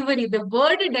the delivery, the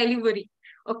word delivery,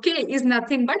 okay, is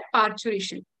nothing but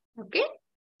parturition. Okay.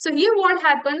 So here what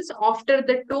happens after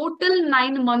the total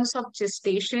 9 months of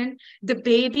gestation, the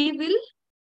baby will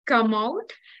come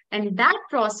out, and that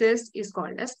process is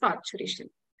called as parturition.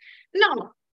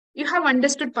 Now, you have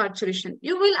understood parturition.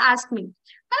 You will ask me,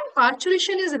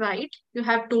 parturition is right. You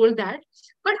have told that.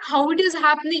 But how it is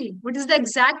happening? What is the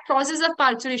exact process of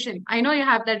parturition? I know you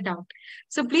have that doubt.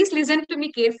 So please listen to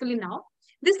me carefully now.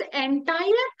 This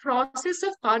entire process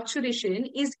of parturition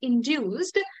is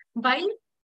induced by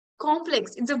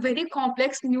complex. It's a very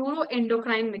complex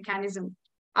neuroendocrine mechanism.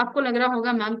 आपको लग रहा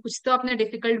होगा ma'am कुछ तो आपने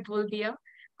difficult बोल दिया.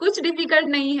 कुछ difficult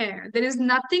नहीं है. There is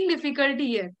nothing difficult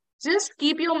here. Just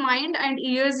keep your mind and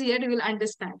ears here, you will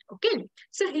understand. Okay.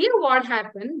 So here what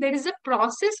happened, there is a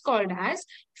process called as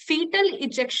fetal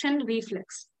ejection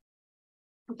reflex.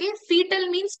 Okay. Fetal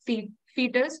means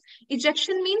fetus.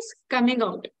 Ejection means coming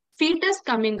out. Fetus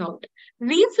coming out.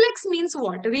 Reflex means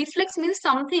what? Reflex means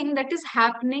something that is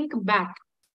happening back.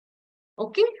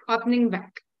 Okay. Happening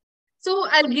back. So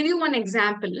I'll give you one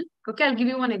example. Okay. I'll give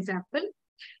you one example.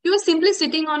 You are simply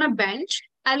sitting on a bench.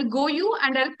 I'll go you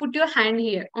and I'll put your hand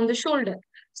here on the shoulder.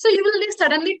 So you will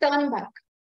suddenly turn back.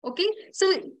 Okay.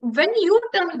 So when you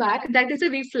turn back, that is a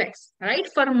reflex,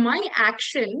 right? For my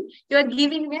action, you are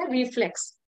giving me a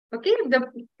reflex. Okay. The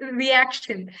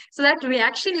reaction. So that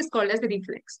reaction is called as the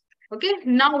reflex. Okay.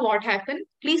 Now what happened?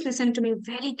 Please listen to me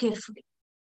very carefully.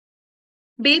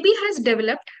 Baby has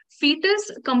developed, fetus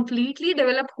completely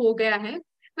developed ho gaya hai.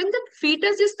 When the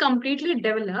fetus is completely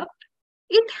developed,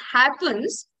 it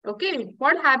happens, okay,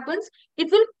 what happens? It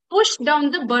will push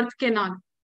down the birth canal.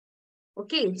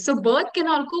 Okay, so birth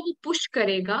canal ko push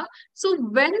karega. So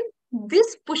when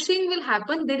this pushing will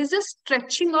happen, there is a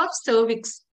stretching of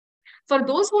cervix. For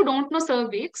those who don't know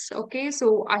cervix, okay,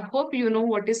 so I hope you know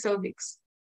what is cervix.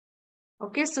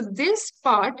 Okay, so this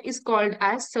part is called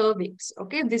as cervix.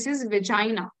 Okay, this is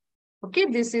vagina. Okay,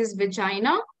 this is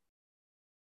vagina.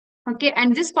 Okay,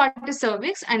 and this part is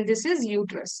cervix and this is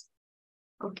uterus.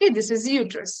 Okay, this is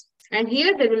uterus. And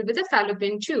here there will be the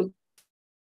fallopian tube.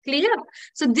 Clear?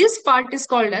 So this part is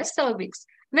called as cervix.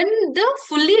 When the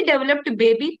fully developed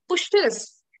baby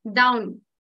pushes down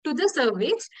to the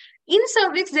cervix, in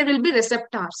cervix there will be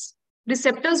receptors.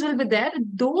 Receptors will be there.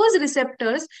 Those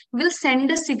receptors will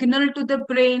send a signal to the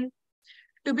brain,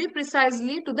 to be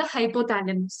precisely to the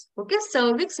hypothalamus. Okay,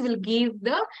 cervix will give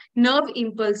the nerve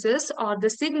impulses or the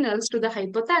signals to the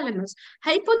hypothalamus.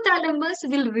 Hypothalamus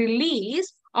will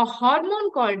release a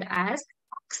hormone called as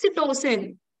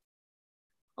oxytocin.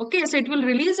 Okay, so it will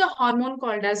release a hormone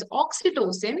called as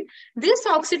oxytocin. This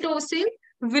oxytocin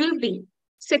will be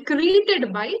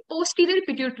secreted by posterior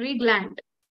pituitary gland.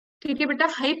 ठीक है बेटा,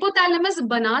 hypothalamus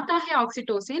बनाता है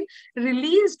oxytocin,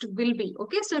 released will be,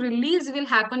 okay, so release will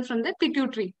happen from the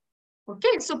pituitary.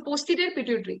 Okay, so posterior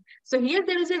pituitary. So here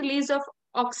there is a release of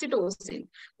oxytocin.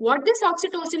 What this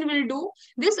oxytocin will do,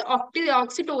 this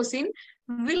oxytocin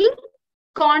will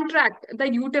contract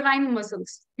the uterine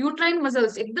muscles. Uterine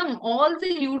muscles, ekdam, all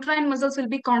the uterine muscles will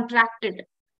be contracted.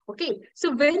 Okay,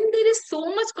 so when there is so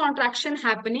much contraction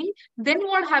happening, then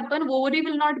what happen? Ovary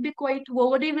will not be quiet.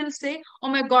 Ovary will say, oh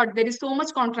my God, there is so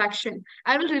much contraction.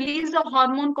 I will release a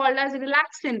hormone called as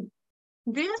relaxin.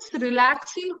 This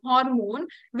relaxing hormone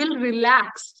will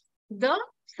relax the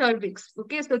cervix.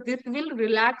 Okay, so this will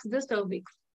relax the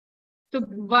cervix. So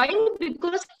why?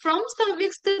 Because from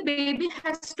cervix, the baby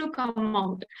has to come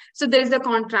out. So there is a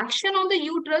contraction on the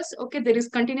uterus. Okay, there is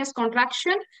continuous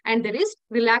contraction and there is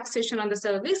relaxation on the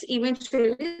cervix.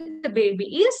 Eventually, the baby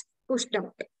is pushed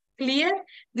out. Clear?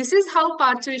 This is how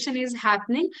parturition is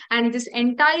happening, and this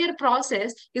entire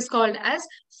process is called as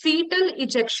fetal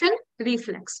ejection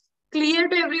reflex. Clear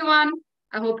to everyone?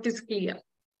 I hope it is clear.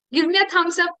 Give me a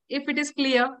thumbs up if it is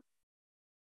clear.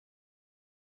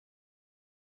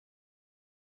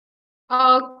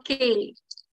 Okay.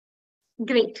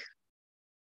 Great.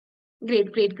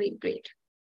 Great, great, great, great.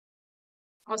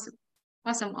 Awesome.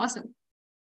 Awesome, awesome.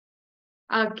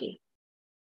 Okay.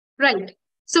 Right.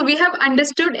 So we have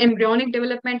understood embryonic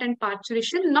development and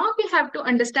parturition. Now we have to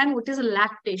understand what is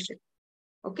lactation.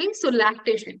 Okay, so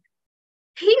lactation.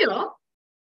 Here,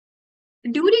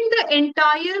 during the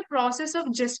entire process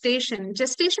of gestation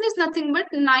is nothing but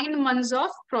 9 months of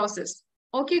process.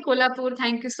 Okay, Kolhapur,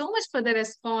 thank you so much for the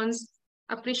response.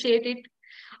 Appreciate it.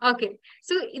 Okay,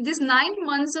 so this 9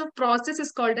 months of process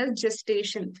is called as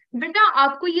gestation. बेटा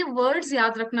आपको ये words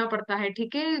याद रखना पड़ता है,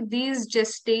 ठीक है? These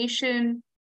gestation,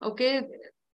 okay,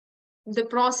 the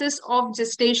process of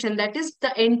gestation, that is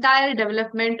the entire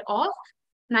development of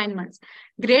 9 months.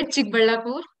 Great,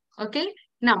 Chikballapur. Okay,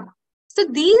 now, so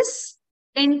these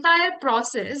entire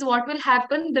process, what will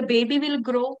happen? The baby will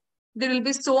grow. There will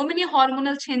be so many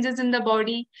hormonal changes in the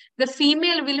body. The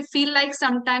female will feel like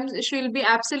sometimes she will be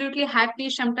absolutely happy,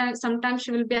 sometimes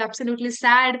she will be absolutely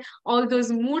sad, all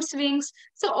those mood swings.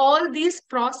 So all these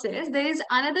process, there is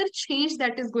another change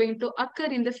that is going to occur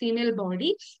in the female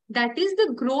body, that is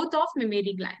the growth of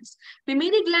mammary glands.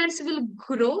 Mammary glands will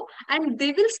grow and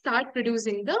they will start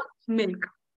producing the milk.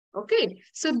 Okay,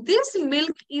 so this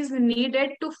milk is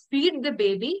needed to feed the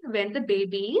baby when the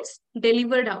baby is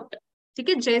delivered out. ठीक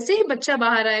है, जैसे ही बच्चा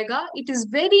बाहर आएगा, it is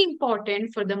very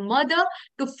important for the mother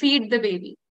to feed the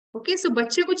baby. Okay, so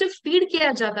बच्चे को जब feed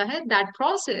किया जाता है, that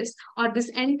process or this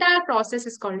entire process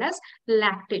is called as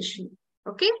lactation.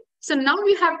 Okay, so now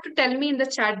you have to tell me in the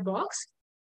chat box.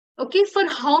 Okay, for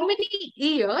how many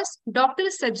years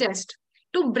doctors suggest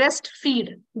to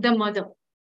breastfeed the mother?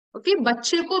 Okay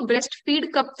बच्चे को breast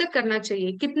feed कब तक करना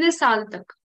चाहिए, कितने साल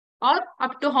तक, और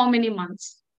up to how many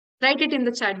months? Right it in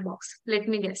the chat box. Let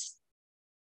me guess.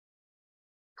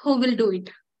 Who will do it?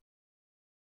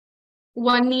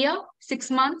 1 year,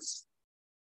 6 months,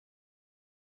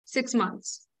 6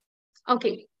 months.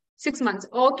 Okay, 6 months.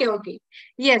 Okay.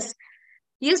 Yes,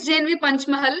 JNV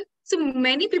Panchmahal. So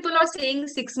many people are saying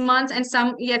 6 months, and some,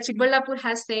 yeah, Chikballapur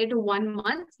has said 1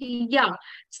 month. Yeah,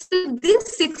 so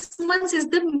this 6 months is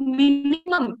the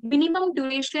minimum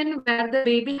duration where the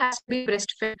baby has to be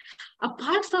breastfed.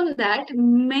 Apart from that,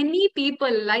 many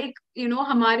people, like, you know,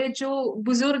 हमारे जो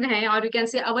बुजुर्ग हैं, or you can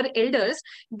say our elders,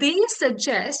 they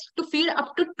suggest to feed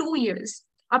up to 2 years.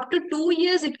 Up to 2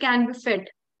 years it can be fed.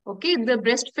 Okay, the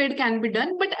breastfeed can be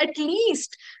done, but at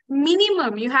least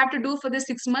minimum you have to do for the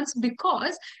 6 months,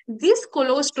 because this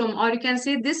colostrum, or you can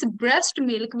say this breast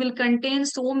milk, will contain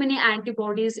so many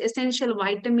antibodies, essential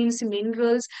vitamins,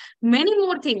 minerals, many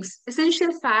more things,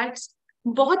 essential fats,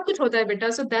 बहुत कुछ होता है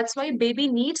बेटा. So that's why baby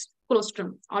needs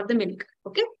colostrum or the milk.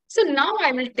 Okay, so now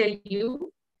I will tell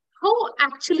you how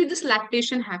actually this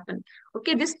lactation happen.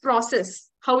 Okay, this process,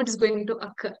 how it is going to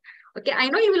occur. Okay, I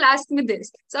know you will ask me this.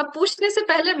 So अब पूछने से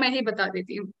पहले मैं ही बता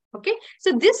देती हूँ. Okay,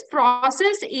 so this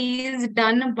process is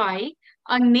done by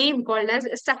a name called as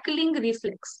suckling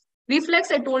reflex.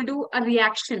 Reflex, I told you, a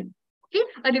reaction. Okay,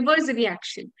 a reverse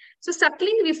reaction. So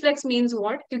suckling reflex means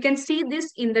what? You can see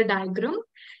this in the diagram.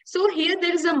 So here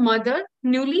there is a mother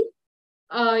newly,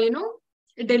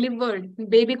 delivered,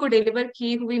 baby को deliver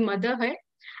की हुई mother है,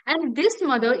 and this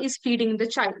mother is feeding the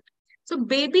child. So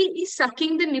baby is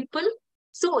sucking the nipple.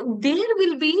 So there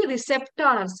will be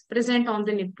receptors present on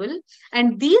the nipple,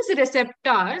 and these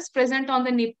receptors present on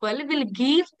the nipple will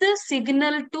give the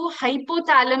signal to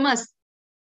hypothalamus.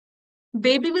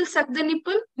 Baby will suck the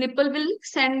nipple, nipple will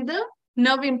send the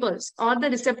nerve impulse or the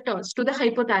receptors to the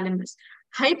hypothalamus.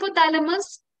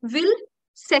 Hypothalamus will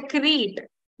secrete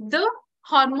the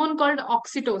hormone called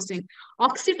oxytocin.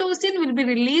 Oxytocin will be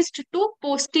released to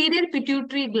posterior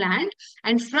pituitary gland,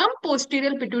 and from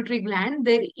posterior pituitary gland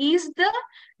there is the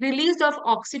release of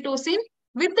oxytocin.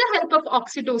 With the help of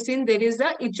oxytocin, there is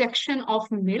the ejection of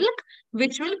milk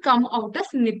which will come out of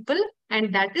nipple,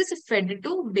 and that is fed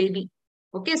to baby.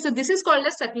 Okay, so this is called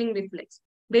a suckling reflex.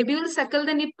 Baby will suckle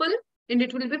the nipple and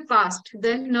it will be passed.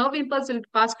 The nerve impulse will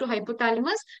pass to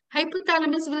hypothalamus.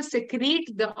 Hypothalamus will secrete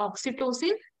the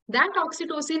oxytocin. That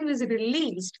oxytocin is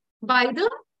released by the,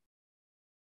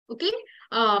 okay,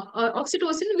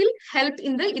 oxytocin will help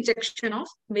in the ejection of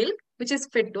milk, which is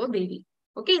fed to a baby.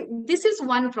 Okay, this is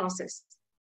one process.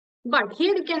 But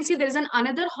here you can see there is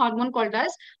another hormone called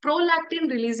as prolactin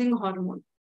releasing hormone.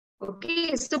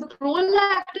 Okay, so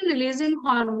prolactin releasing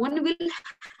hormone will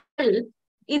help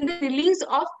in the release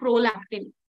of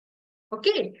prolactin.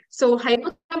 Okay, so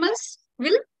hypothalamus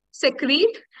will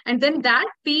secrete, and then that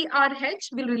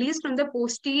PRH will release from the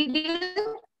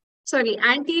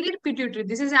anterior pituitary.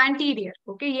 This is anterior.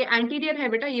 Okay, ये anterior है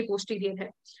बेटा, ये posterior है.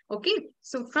 Okay,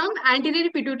 so from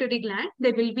anterior pituitary gland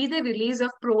there will be the release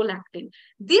of prolactin.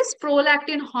 This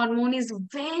prolactin hormone is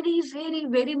very, very,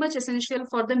 very much essential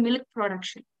for the milk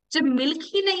production. जब milk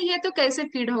ही नहीं है तो कैसे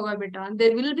फीड होगा बेटा?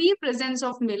 There will be presence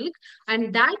of milk,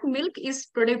 and that milk is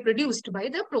produced by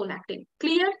the prolactin.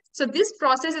 Clear? So this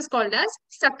process is called as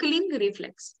suckling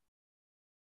reflex.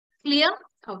 Clear?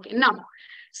 Okay, now,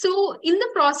 so in the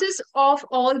process of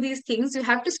all these things, you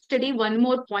have to study one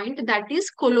more point, that is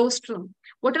colostrum.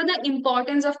 What are the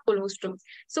importance of colostrum?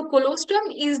 So colostrum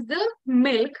is the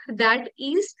milk that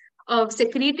is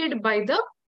secreted by the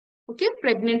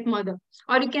pregnant mother,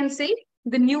 or you can say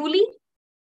the newly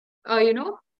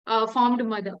formed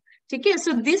mother. Okay,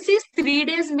 so this is 3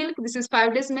 days milk, this is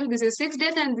 5 days milk, this is 6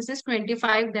 days, and this is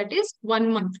 25, that is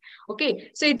 1 month.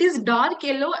 Okay, so it is dark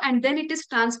yellow and then it is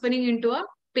transferring into a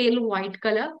pale white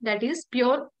color, that is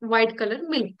pure white color,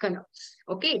 milk color.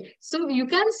 Okay, so you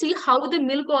can see how the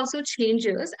milk also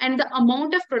changes and the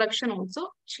amount of production also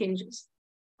changes.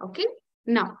 Okay,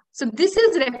 now, so this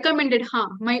is recommended.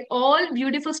 My all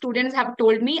beautiful students have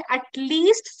told me at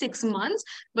least 6 months,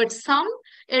 but some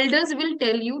elders will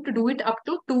tell you to do it up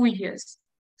to 2 years.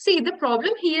 See, the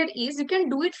problem here is you can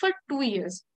do it for 2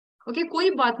 years. Okay, koi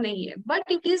baat nahi hai, but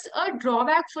it is a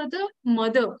drawback for the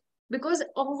mother because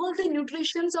all the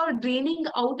nutrients are draining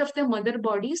out of the mother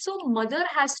body. So mother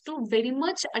has to very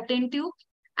much attentive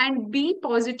and be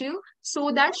positive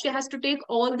so that she has to take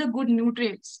all the good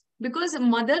nutrients. Because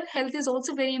mother health is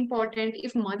also very important.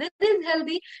 If mother is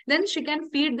healthy, then she can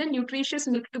feed the nutritious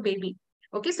milk to baby.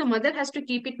 Okay, so mother has to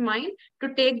keep in mind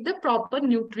to take the proper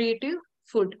nutritive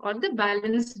food or the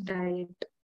balanced diet.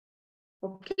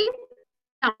 Okay,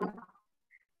 now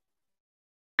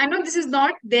I know this is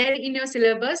not there in your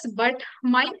syllabus, but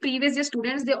my previous year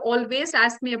students, they always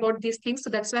ask me about these things. So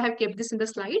that's why I have kept this in the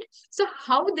slide. So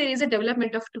how there is a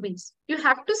development of twins. You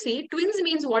have to see twins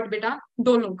means what, beta?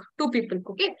 Do log, 2 people.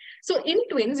 Okay. So in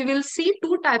twins, you will see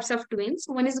 2 types of twins.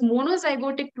 One is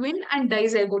monozygotic twin and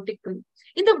dizygotic twin.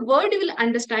 In the word, you will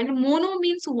understand mono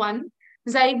means one,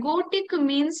 zygotic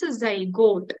means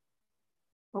zygote.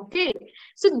 Okay,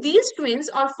 so these twins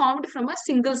are formed from a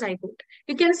single zygote.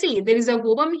 You can see there is a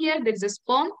ovum here, there is a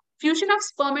sperm, fusion of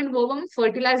sperm and ovum,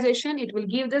 fertilization, it will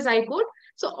give the zygote.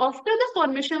 So after the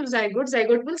formation of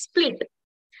zygote will split.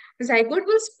 Zygote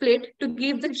will split to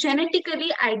give the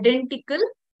genetically identical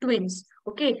twins.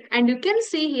 Okay, and you can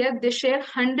see here they share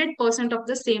 100% of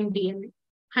the same DNA.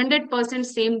 100%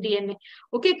 same DNA.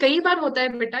 Okay, कई बार होता है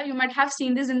बेटा, you might have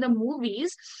seen this in the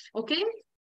movies. Okay,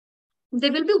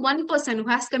 there will be one person who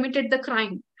has committed the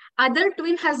crime. Other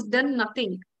twin has done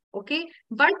nothing. Okay,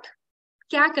 but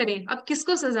क्या करें? अब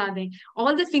किसको सजा दें?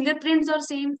 All the fingerprints are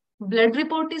same. Blood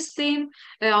report is same.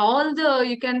 All the,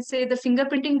 you can say, the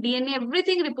fingerprinting, DNA,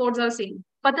 everything reports are same.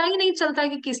 पता ही नहीं चलता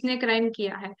कि किसने crime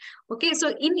किया है. Okay,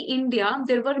 so in India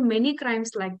there were many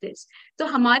crimes like this. तो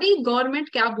हमारी government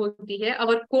क्या बोलती है?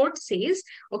 Our court says,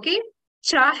 okay,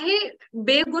 चाहे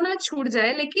बेगुनाह छूट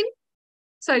जाए लेकिन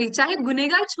सॉरी, चाहे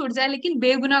गुनेगार छूट जाए लेकिन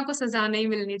बेगुनाह को सजा नहीं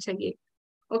मिलनी चाहिए.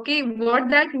 Okay, what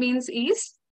that means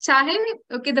is, chahe,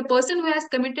 okay, the person who has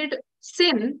committed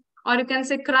sin, or you can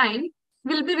say crime,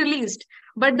 will be released,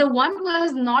 but the one who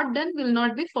has not done will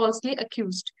not be falsely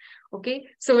accused. Okay,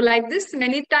 so like this,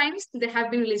 many times they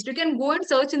have been released. You can go and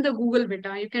search in the Google,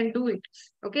 beta. You can do it.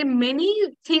 Okay, many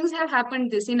things have happened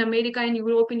this in America, in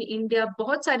Europe, in India.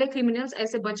 बहुत सारे criminals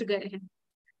ऐसे बच गए हैं.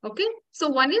 Okay, so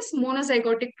one is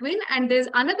monozygotic twin, and there's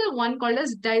another one called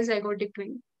as dizygotic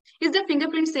twin. Is the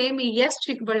fingerprint same? Yes,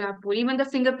 Chikballapur. Even the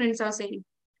fingerprints are same.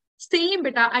 Same,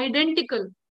 beta,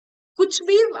 identical. कुछ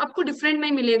भी आपको different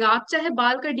नहीं मिलेगा. आप चाहे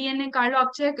बाल का डीएनए काट लो,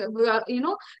 आप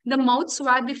चाहे the mouth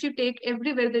swab if you take,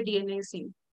 everywhere the DNA is same.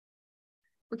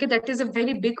 Okay, that is a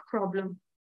very big problem.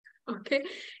 Okay,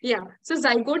 yeah. So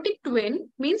zygotic twin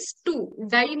means two.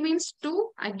 Di means two.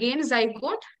 Again,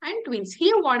 zygote and twins.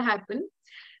 Here, what happened?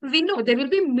 We know there will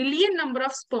be million number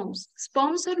of sperms.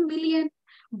 Sperms are million,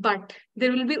 but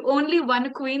there will be only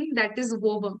one queen, that is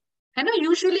ovum. है ना,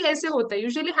 usually ऐसे होता है,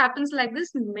 usually happens like this,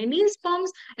 many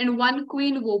sperms and one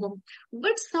queen ovum.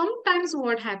 But sometimes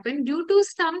what happen, due to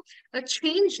some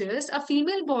changes, a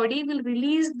female body will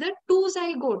release the two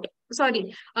zygote.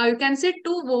 Sorry, you can say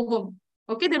two ovum.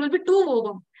 Okay, there will be two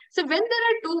ovum. So when there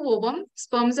are two ovum,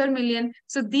 sperms are million.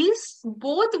 So these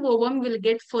both ovum will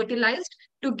get fertilized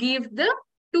to give the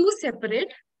two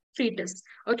separate fetus.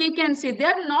 Okay, you can see they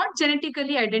are not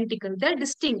genetically identical. They're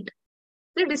distinct.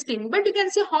 They're distinct. But you can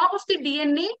say half of the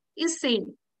DNA is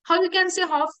same. How you can say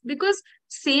half? Because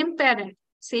same parent,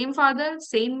 same father,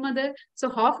 same mother. So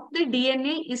half of the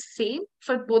DNA is same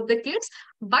for both the kids,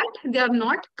 but they are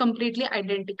not completely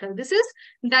identical. This is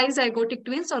dizygotic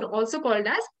twins, or also called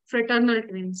as fraternal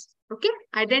twins. Okay,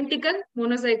 identical,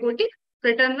 monozygotic,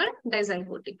 fraternal,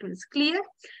 dizygotic twins. Clear?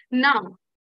 Now,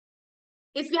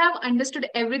 if you have understood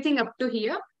everything up to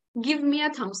here, give me a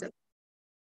thumbs up.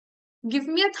 Give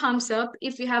me a thumbs up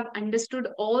if you have understood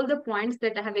all the points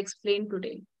that I have explained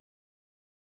today.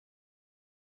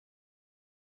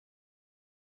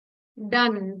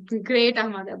 Done. Great,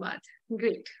 Ahmedabad.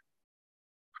 Great.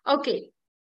 Okay.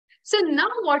 So now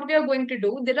what we are going to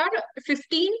do, there are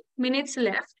 15 minutes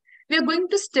left. We are going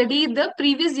to study the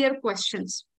previous year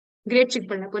questions. Great,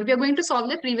 Chikpallapur. We are going to solve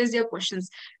the previous year questions.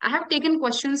 I have taken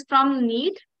questions from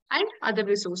NEET and other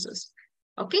resources.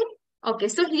 Okay. Okay,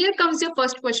 so here comes your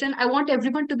first question. I want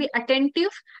everyone to be attentive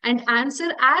and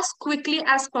answer as quickly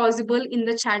as possible in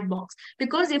the chat box.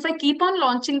 Because if I keep on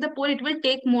launching the poll, it will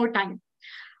take more time.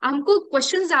 हमको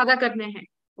questions ज़्यादा करने हैं.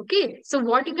 Okay, so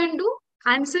what you can do?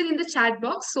 Answer in the chat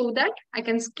box so that I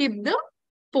can skip the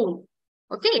poll.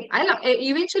 Okay, I'll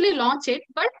eventually launch it,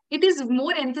 but it is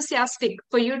more enthusiastic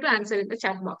for you to answer in the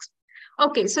chat box.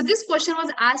 Okay, so this question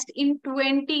was asked in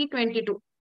 2022.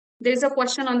 There is a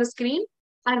question on the screen.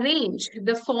 Arrange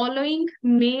the following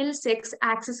male sex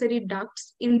accessory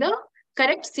ducts in the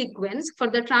correct sequence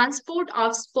for the transport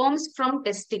of sperms from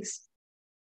testes.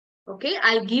 Okay,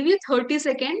 I'll give you 30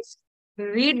 seconds.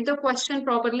 Read the question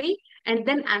properly and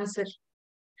then answer.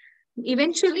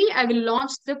 Eventually, I will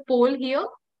launch the poll here.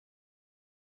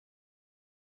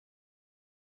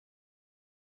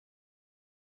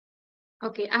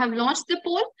 Okay, I have launched the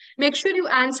poll. Make sure you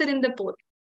answer in the poll.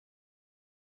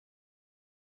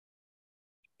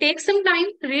 Take some time,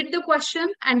 read the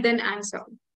question and then answer.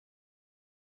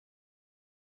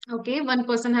 Okay, one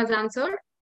person has answered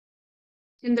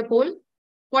in the poll.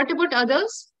 What about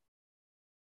others?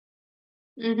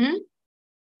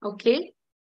 Okay.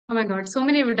 Oh my God, so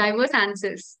many diverse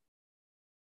answers.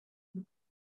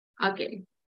 Okay.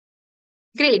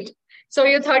 Great. So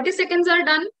your 30 seconds are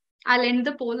done. I'll end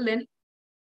the poll then.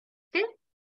 Okay.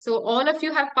 So all of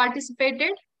you have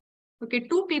participated. Okay,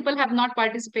 2 people have not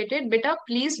participated. Beta,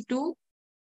 please do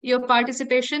your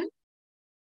participation.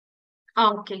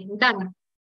 Okay, done.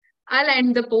 I'll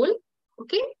end the poll.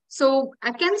 Okay, so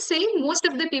I can say most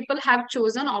of the people have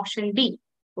chosen option D.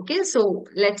 Okay, so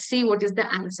let's see what is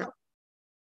the answer.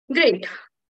 Great.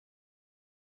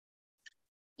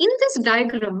 In this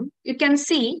diagram, you can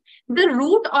see the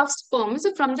route of sperms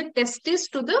from the testis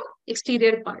to the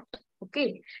exterior part.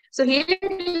 Okay, so here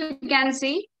you can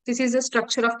see this is the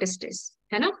structure of testis.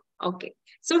 Okay,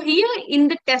 so here in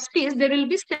the testis, there will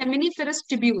be seminiferous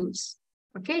tubules.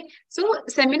 Okay, so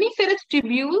seminiferous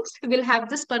tubules will have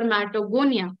the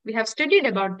spermatogonia. We have studied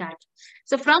about that.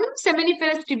 So from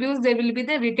seminiferous tubules, there will be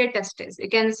the rete testis. You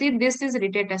can see this is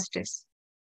rete testis.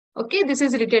 Okay, this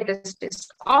is rete testis.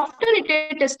 After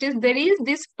rete testis, there is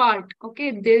this part.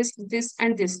 Okay, this,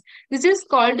 and this. This is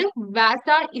called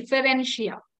vasa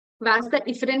efferentia. Vasa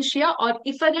efferentia or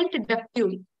efferent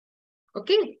ductule.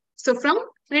 Okay, so from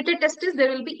rete testis,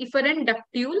 there will be efferent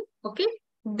ductule. Okay,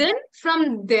 Then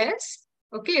from this,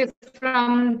 okay,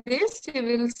 from this you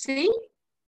will see,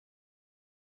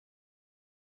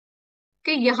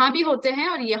 okay, यहाँ भी होते हैं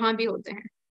और यहाँ भी होते हैं.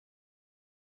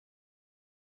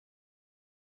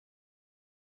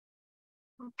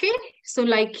 Okay, so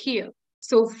like here.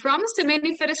 So from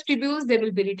seminiferous tubules, there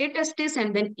will be reticestis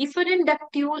and then efferent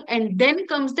ductule, and then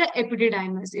comes the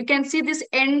epididymis. You can see this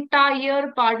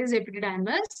entire part is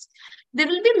epididymis. There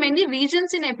will be many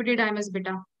regions in epididymis,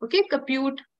 beta. Okay,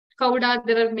 caput, cauda,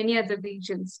 there are many other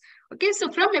regions. Okay, so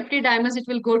from epididymis, it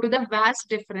will go to the vas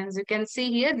deferens. You can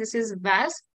see here, this is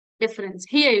vas deferens.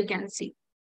 Here you can see.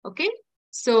 Okay,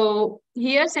 so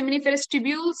here seminiferous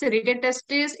tubules,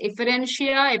 reticestis,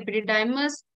 efferentia,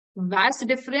 epididymis, vas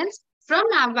deferens. From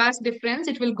vas deferens,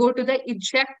 it will go to the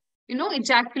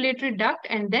ejaculatory duct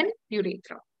and then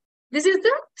urethra. This is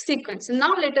the sequence.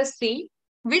 Now let us see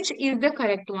which is the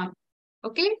correct one.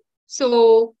 Okay,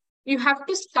 so you have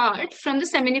to start from the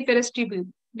seminiferous tubule.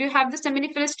 Do you have the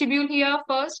seminiferous tubule here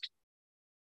first?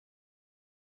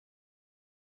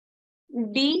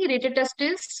 D,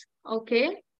 reticestis.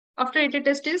 Okay. After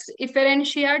reticestis,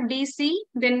 efferentia, DC,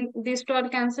 then these two are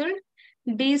cancelled.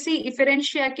 DC,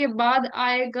 efferentia के बाद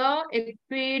आएगा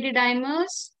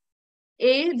epididymis.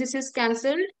 A, this is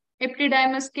cancelled.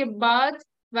 Epididymis के बाद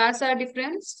vasa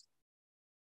difference.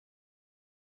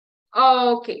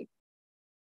 Okay.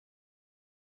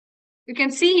 You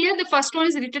can see here the first one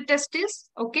is reticestis.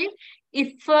 Okay.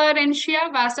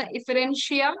 Efferentia, vasa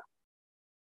efferentia.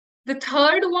 The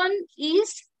third one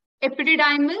is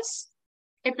epididymis.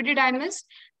 Epididymis.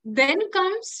 Then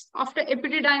comes after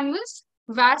epididymis,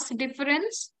 vas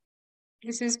deferens.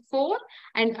 This is 4.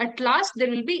 And at last, there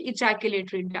will be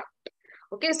ejaculatory duct.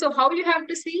 Okay, so how you have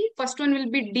to see? First one will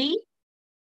be D,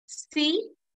 C,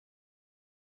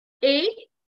 A,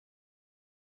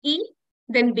 E,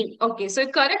 then B. Okay, so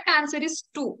correct answer is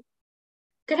 2.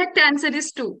 Correct answer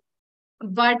is 2.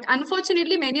 But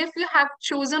unfortunately, many of you have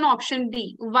chosen option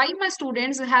D. Why my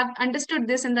students have understood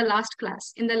this in the last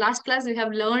class? In the last class, we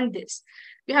have learned this.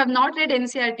 You have not read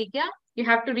NCERT, kya? You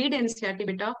have to read NCERT,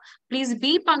 beta. Please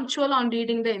be punctual on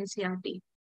reading the NCERT.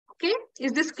 Okay,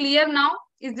 is this clear now?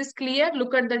 Is this clear?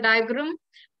 Look at the diagram.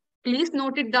 Please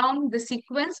note it down, the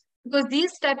sequence, because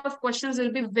these type of questions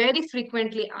will be very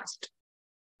frequently asked.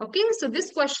 Okay, so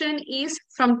this question is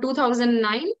from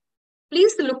 2009.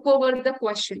 Please look over the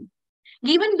question.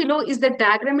 Given below is the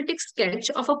diagrammatic sketch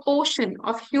of a portion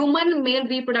of human male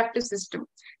reproductive system.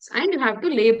 And you have to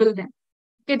label them.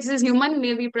 Okay, this is human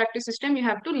male reproductive system. You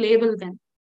have to label them.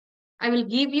 I will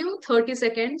give you 30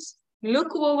 seconds.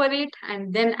 Look over it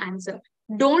and then answer.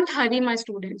 Don't hurry, my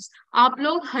students. आप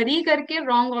लोग hurry करके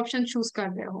wrong option choose कर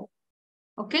रहे हो.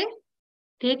 Okay?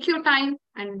 Take your time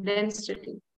and then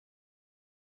study.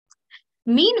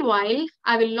 Meanwhile,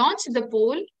 I will launch the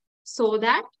poll so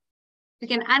that you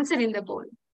can answer in the poll.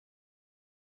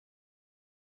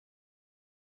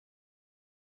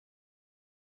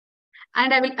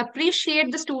 And I will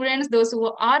appreciate the students, those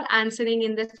who are answering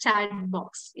in the chat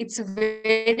box. It's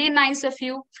very nice of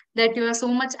you that you are so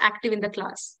much active in the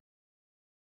class.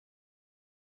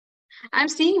 I'm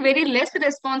seeing very less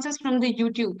responses from the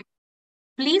YouTube.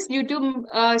 Please,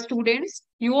 YouTube students,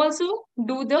 you also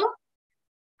do the,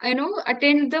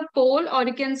 attend the poll, or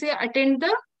you can say attend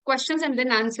the questions and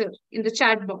then answer in the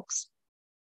chat box.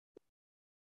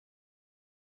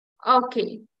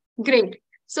 Okay, great.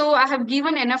 So I have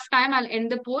given enough time. I'll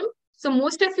end the poll. So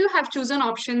most of you have chosen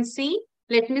option C.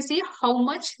 Let me see how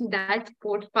much that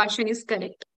portion is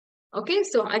correct. Okay,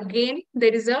 so again,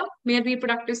 there is a male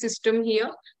reproductive system here.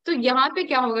 So यहाँ पे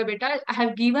क्या होगा बेटा? I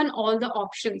have given all the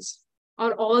options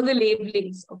or all the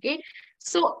labelings. Okay,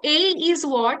 so A is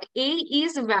what? A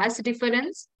is vas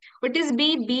deferens. What is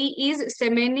B? B is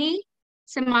seminal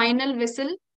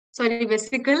vesicle,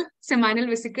 seminal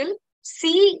vesicle.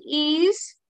 C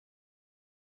is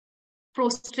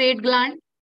prostate gland.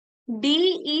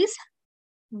 D is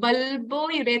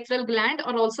bulbourethral gland,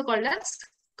 or also called as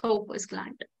Cowper's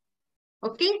gland.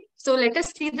 Okay, so let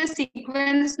us see the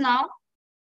sequence now.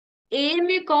 A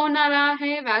में कौन आ रहा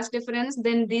है? Vas deferens.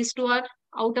 Then these two are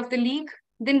out of the league.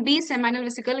 Then B, seminal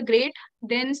vesicle, great.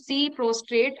 Then C,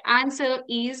 prostate. Answer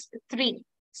is 3.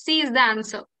 C is the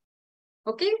answer.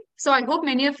 Okay, so I hope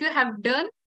many of you have done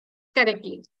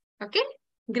correctly. Okay,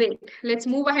 great. Let's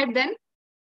move ahead then.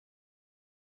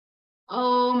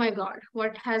 Oh my God,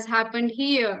 what has happened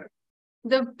here?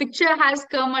 The picture has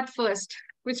come at first,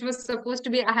 which was supposed to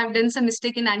be, I have done some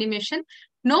mistake in animation.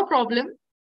 No problem.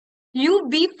 You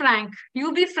be frank.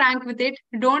 You be frank with it.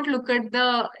 Don't look at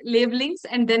the labelings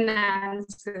and then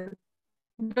answer.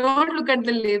 Don't look at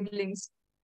the labelings.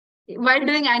 While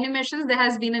doing animations, there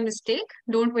has been a mistake.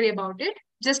 Don't worry about it.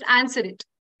 Just answer it.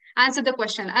 Answer the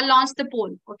question. I'll launch the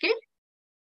poll. Okay.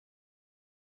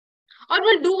 Or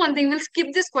we'll do one thing. We'll skip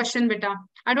this question, beta.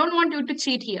 I don't want you to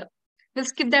cheat here. We'll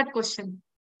skip that question.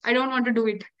 I don't want to do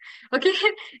it. Okay.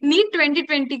 NEET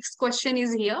 2020 question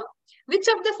is here. Which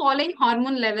of the following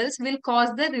hormone levels will cause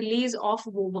the release of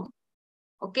ovum?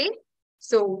 Okay.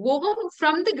 So ovum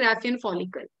from the Graafian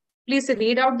follicle. Please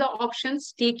read out the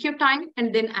options, take your time,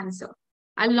 and then answer.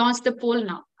 I'll launch the poll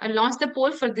now. I'll launch the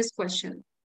poll for this question.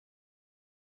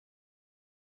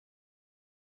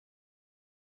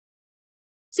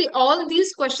 See, all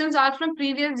these questions are from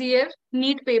previous year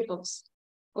NEET papers.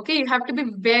 Okay, you have to be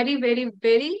very, very,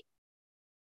 very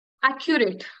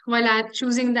accurate while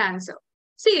choosing the answer.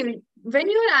 See, when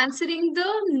you are answering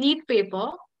the NEET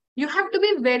paper, you have to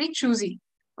be very choosy.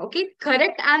 Okay,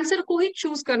 correct answer ko hi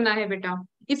choose karna hai beta.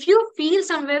 If you feel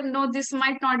somewhere, no, this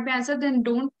might not be answer, then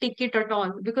don't take it at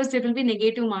all because there will be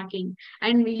negative marking.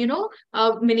 And you know,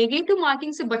 negative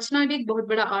marking se bachna bhi ek bahut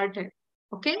bada art hai.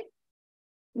 Okay,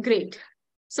 great.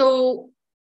 So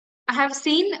I have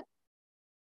seen,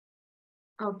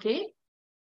 okay,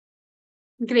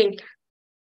 great.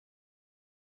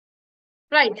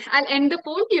 Right, I'll end the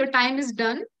poll. Your time is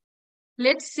done.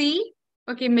 Let's see.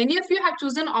 Okay, many of you have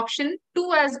chosen option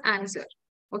 2 as answer.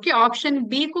 Okay, option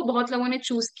B को बहुत लोगों ने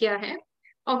choose किया है.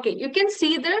 Okay, you can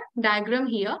see the diagram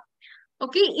here.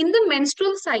 Okay, in the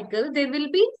menstrual cycle, there will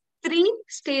be 3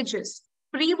 stages.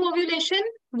 Pre-ovulation,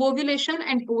 ovulation,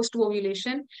 and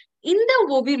post-ovulation. In the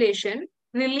ovulation,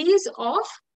 release of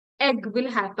egg will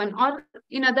happen, or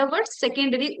in other words,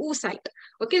 secondary oocyte.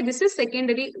 Okay, this is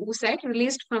secondary oocyte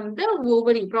released from the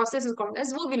ovary. Process is called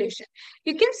as ovulation.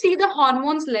 You can see the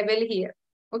hormones level here.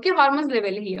 Okay, hormones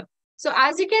level here. So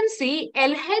as you can see,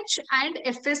 LH and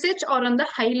FSH are on the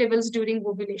high levels during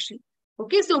ovulation.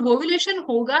 Okay, so ovulation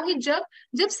होगा ही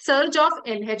जब surge of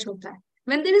LH होता है.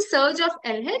 When there is surge of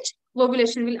LH,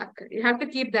 ovulation will occur. You have to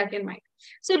keep that in mind.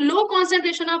 So low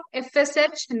concentration of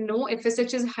FSH, no,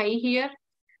 FSH is high here.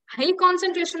 High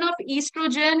concentration of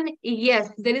estrogen, yes,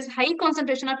 there is high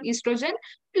concentration of estrogen.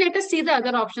 Let us see the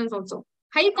other options also.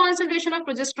 High concentration of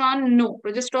progesterone, no,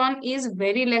 progesterone is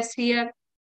very less here.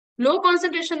 Low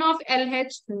concentration of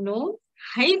LH, no,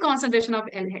 high concentration of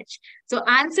LH. So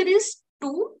answer is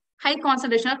 2, high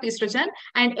concentration of estrogen,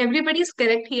 and everybody is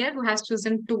correct here who has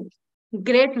chosen 2.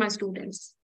 Great, my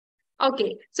students.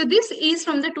 Okay, so this is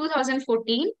from the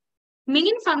 2014.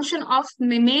 Main function of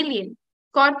mammalian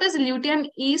corpus luteum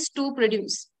is to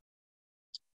produce.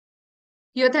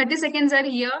 Your 30 seconds are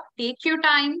here. Take your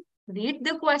time, read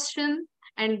the question,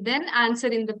 and then answer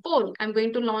in the poll. I'm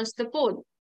going to launch the poll.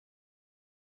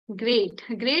 Great,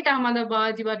 great,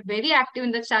 Ahmedabad. You are very active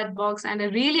in the chat box, and I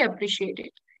really appreciate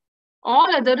it.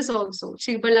 All others also.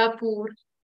 Chikbalapur.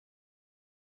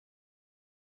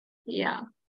 Yeah.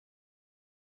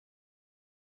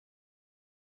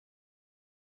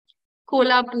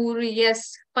 Kolhapur,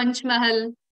 yes.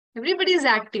 Panchmahal. Everybody is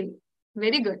active.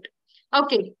 Very good.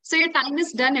 Okay, so your time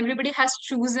is done. Everybody has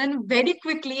chosen very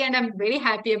quickly, and I'm very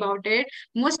happy about it.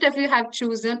 Most of you have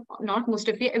chosen, not most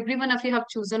of you, every one of you have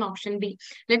chosen option B.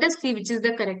 Let us see which is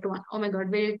the correct one. Oh my God,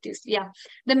 where it is. Yeah.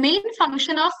 The main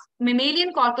function of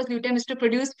mammalian corpus luteum is to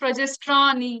produce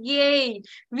progesterone. Yay!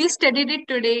 We studied it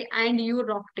today and you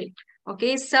rocked it.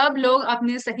 Okay, सब लोग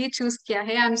आपने सही choose किया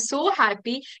है. I'm so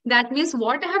happy. That means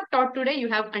what I have taught today, you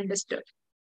have understood.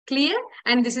 Clear?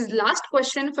 And this is last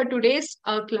question for today's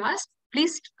class.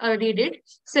 Please read it.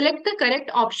 Select the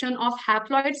correct option of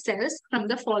haploid cells from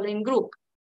the following group.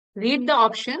 Read the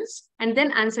options and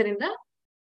then answer in the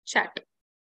chat.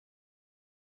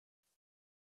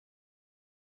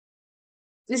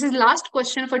 This is last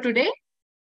question for today.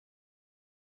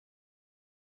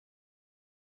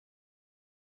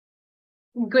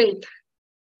 Great.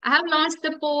 I have launched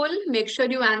the poll. Make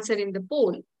sure you answer in the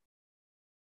poll.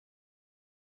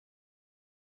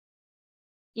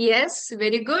 Yes,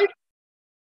 very good.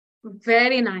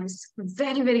 Very nice.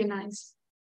 Very, very nice.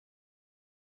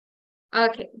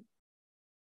 Okay.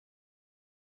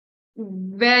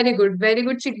 Very good. Very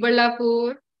good,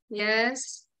 Chikballapur.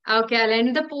 Yes. Okay, I'll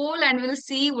end the poll and we'll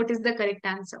see what is the correct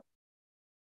answer.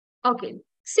 Okay.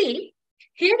 See,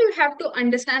 here you have to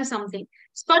understand something.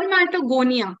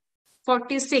 Spermatogonia,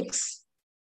 46.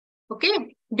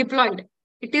 Okay, diploid.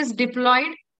 It is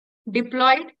diploid,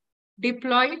 diploid,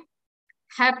 diploid,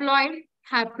 haploid,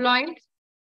 haploid,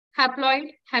 haploid,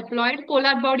 haploid.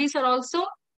 Polar bodies are also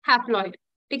haploid.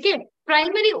 Okay,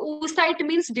 primary oocyte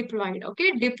means diploid.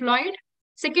 Okay, diploid.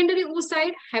 Secondary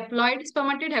oocyte, haploid,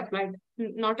 spermatid, haploid.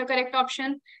 Not a correct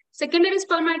option. Secondary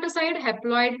spermatocyte,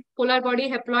 haploid, polar body,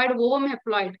 haploid, ovum,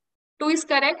 haploid. 2 is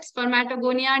correct.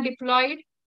 Spermatogonia, diploid,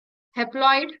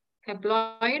 haploid,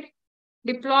 haploid,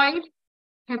 diploid,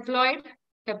 haploid,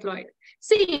 haploid.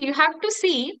 See, you have to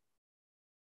see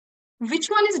which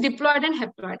one is diploid and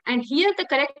haploid. And here the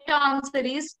correct answer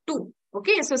is 2.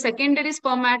 Okay, so secondary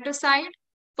spermatocyte,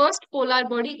 first polar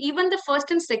body, even the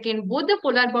first and second, both the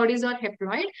polar bodies are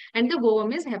haploid and the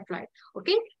ovum is haploid.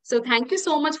 Okay, so thank you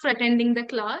so much for attending the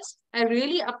class. I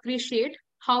really appreciate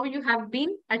how you have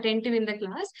been attentive in the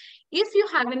class. If you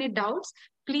have any doubts,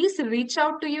 please reach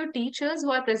out to your teachers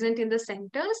who are present in the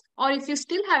centers, or if you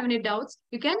still have any doubts,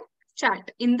 you can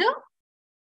chat in the.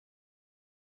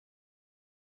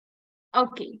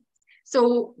 Okay.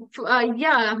 So,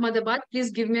 yeah, Ahmedabad,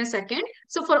 please give me a second.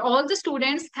 So, for all the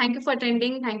students, thank you for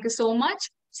attending. Thank you so much.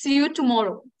 See you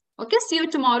tomorrow. Okay, see you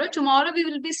tomorrow. Tomorrow we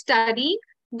will be studying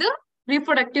the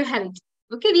reproductive health.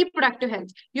 Okay, reproductive health.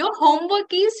 Your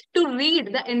homework is to read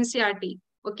the NCRT.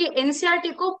 Okay,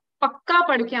 NCRT को पक्का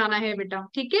पढ़ के आना है बेटा.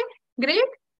 ठीक है? Great.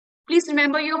 Please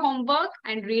remember your homework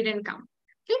and read and come.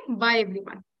 Okay, bye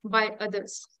everyone. Bye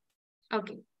others.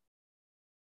 Okay.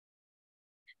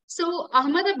 So,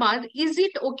 Ahmedabad, is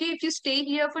it okay if you stay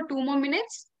here for 2 more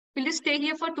minutes? Will you stay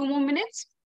here for 2 more minutes?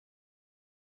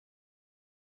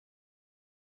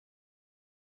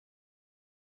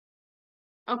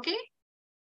 Okay.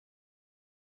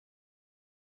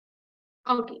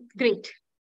 Okay, great.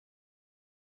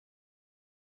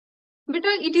 But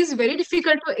it is very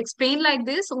difficult to explain like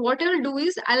this. What I'll do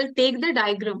is I'll take the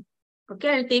diagram.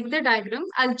 Okay, I'll take the diagram.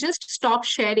 I'll just stop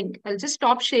sharing. I'll just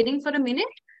stop sharing for a minute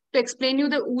to explain you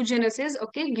the oogenesis.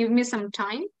 Okay, give me some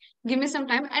time. Give me some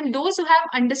time. And those who have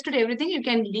understood everything, you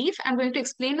can leave. I'm going to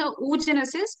explain the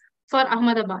oogenesis for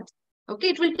Ahmedabad. Okay,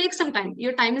 it will take some time.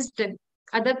 Your time is done.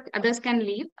 Others can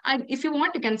leave. And if you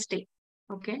want, you can stay.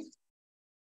 Okay.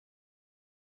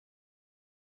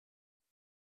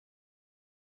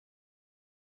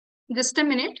 Just a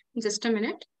minute. Just a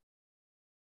minute.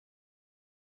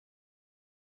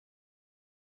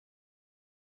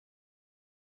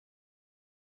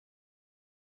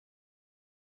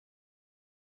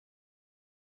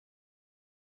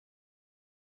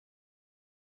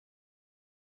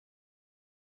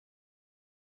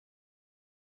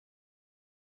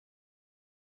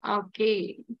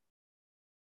 Okay.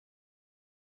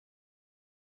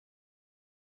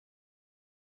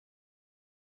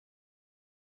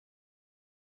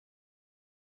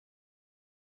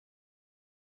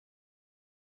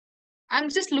 I'm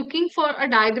just looking for a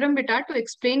diagram beta to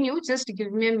explain you. Just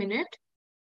give me a minute.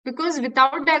 Because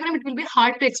without diagram, it will be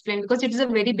hard to explain because it is a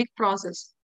very big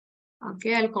process.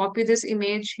 Okay, I'll copy this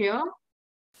image here.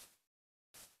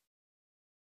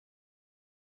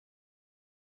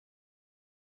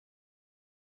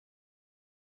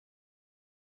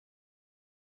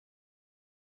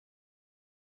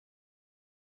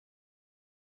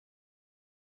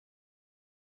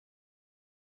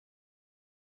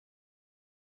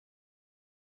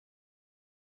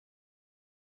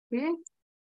 Okay,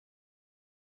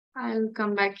 I'll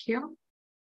come back here.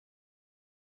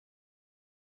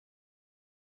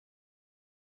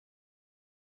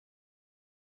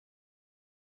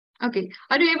 Okay,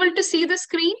 are you able to see the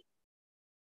screen?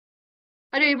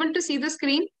 Are you able to see the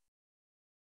screen?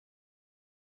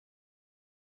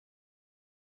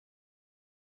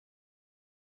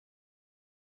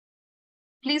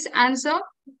 Please answer.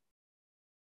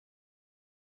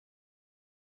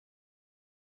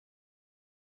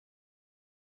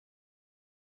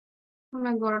 Oh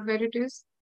my God, where it is?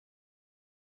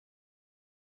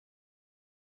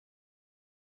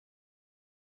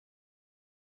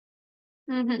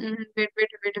 Wait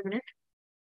a minute.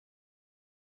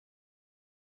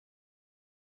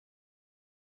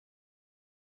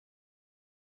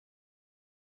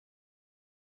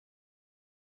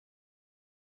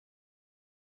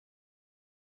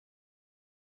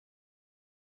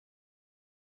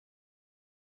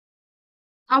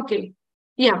 Okay,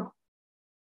 yeah.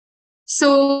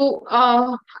 So,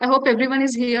 I hope everyone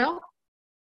is here.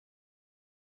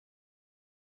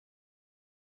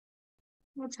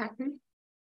 What's happening?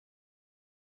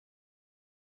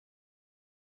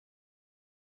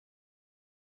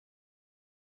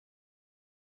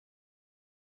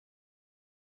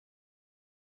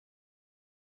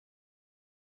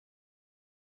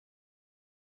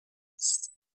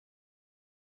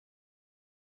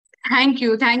 Thank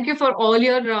you. Thank you for all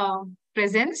your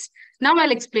presence. Now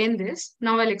I'll explain this.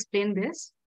 Now I'll explain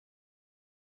this.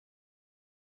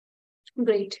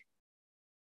 Great.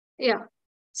 Yeah.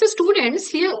 So students,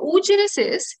 here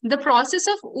oogenesis, the process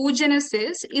of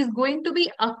oogenesis is going to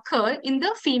be occur in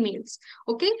the females.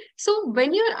 Okay, so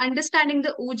when you are understanding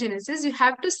the oogenesis, you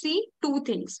have to see two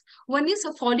things. One is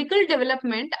a follicle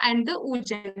development and the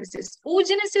oogenesis.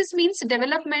 Oogenesis means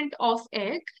development of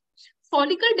egg.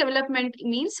 Follicle development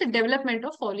means development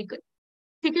of follicle.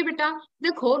 ठीक है बेटा,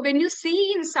 देखो when you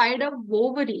see inside a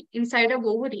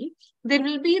ovary there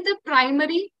will be the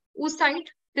primary oocyte,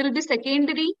 there will be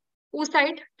secondary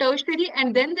oocyte, tertiary,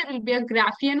 and then there will be a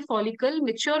Graafian follicle,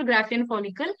 mature Graafian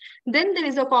follicle. Then there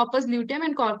is a corpus luteum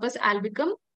and corpus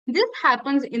albicum. This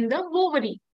happens in the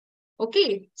ovary.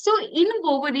 Okay, so in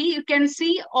ovary you can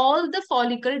see all the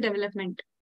follicle development.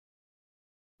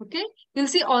 Okay, you'll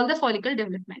see all the follicle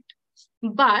development.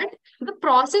 But the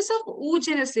process of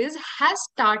oogenesis has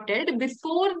started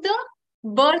before the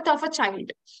birth of a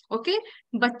child. Okay,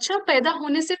 बच्चा पैदा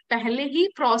होने से पहले ही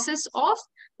process of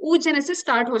oogenesis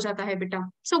start हो जाता है बेटा.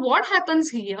 So what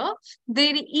happens here?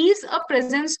 There is a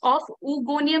presence of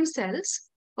oogonium cells.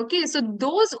 Okay, so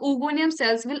those oogonium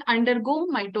cells will undergo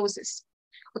mitosis.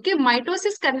 Okay,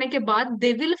 mitosis करने के बाद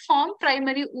they will form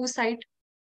primary oocyte.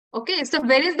 Okay, so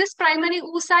where is this primary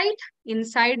oocyte?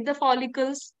 Inside the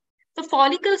follicles. तो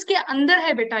follicles के अंदर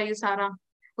है बेटा ये सारा.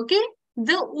 Okay,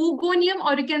 the oogonium,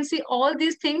 or you can see all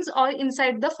these things are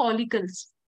inside the follicles.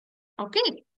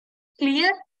 Okay,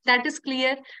 clear? That is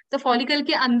clear. The follicle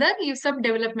के अंदर ये सब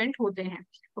development होते हैं.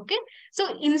 Okay,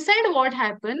 so inside what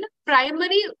happened?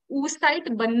 Primary oocyte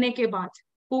बनने के बाद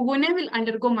oogonium will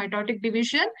undergo mitotic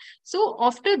division. So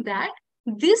after that,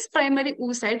 this primary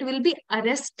oocyte will be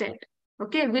arrested.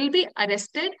 Okay, will be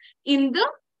arrested in the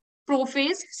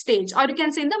prophase stage, or you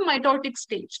can say in the mitotic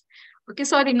stage. Okay,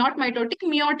 sorry, not mitotic,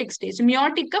 meiotic stage.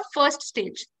 Meiotic का first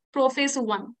stage, prophase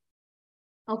 1.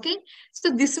 Okay,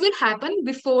 so this will happen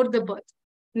before the birth.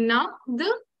 Now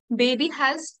the baby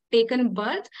has taken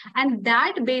birth and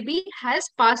that baby has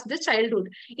passed the childhood.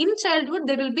 In childhood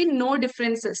there will be no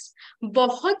differences.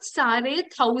 बहुत सारे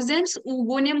thousands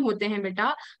ooganium होते हैं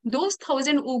बेटा. Those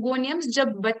 1000 oogoniums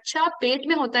जब बच्चा पेट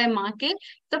में होता है माँ के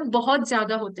तब बहुत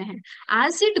ज्यादा होते हैं.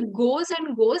 As it goes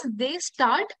and goes, they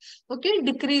start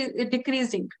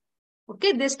decreasing.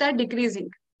 Okay, they start decreasing.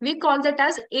 We call that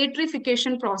as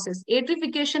atrification process.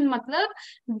 Atrification matlab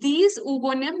these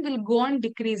oogonium will go on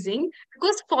decreasing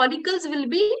because follicles will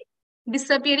be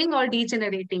disappearing or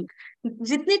degenerating.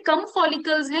 जितने कम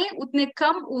follicles हैं उतने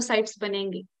कम oocytes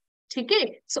बनेंगे. ठीक है,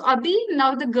 so अभी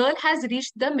now the girl has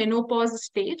reached the menopause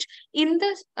stage. In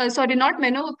the sorry, not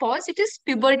menopause, it is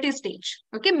puberty stage.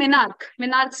 Okay,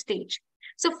 menarche stage.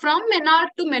 So from menarche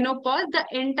to menopause, the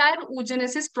entire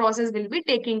oogenesis process will be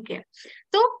taking care.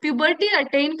 So puberty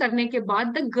attain करने के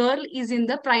बाद, the girl is in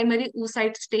the primary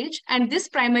oocyte stage, and this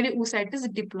primary oocyte is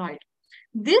diploid.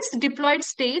 This diploid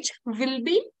stage will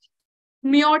be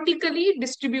meiotically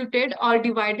distributed or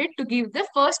divided to give the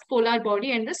first polar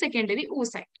body and the secondary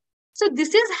oocyte. So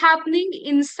this is happening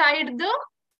inside the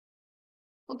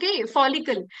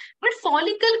follicle. But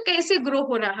follicle कैसे grow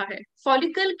हो रहा है?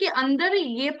 Follicle के अंदर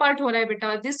ये part हो रहा है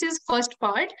बेटा. This is first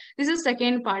part, this is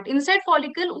second part. Inside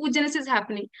follicle oogenesis is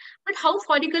happening. But how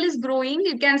follicle is growing?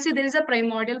 You can see there is a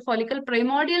primordial follicle.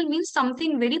 Primordial means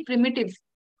something very primitive.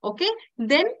 Okay,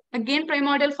 then again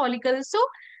primordial follicle. So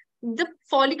the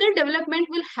follicle development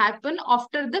will happen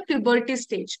after the puberty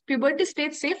stage. Puberty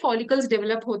stage से follicles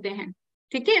develop होते हैं.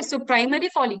 ठीक है, so primary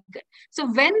follicle. So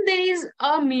when there is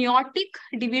a meiotic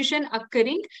division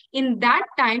occurring, in that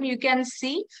time you can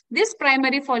see this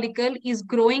primary follicle is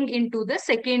growing into the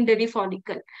secondary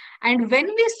follicle. And when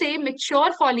we say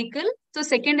mature follicle, so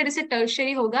secondary से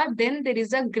tertiary होगा, then there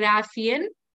is a Graafian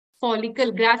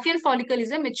follicle. Graafian follicle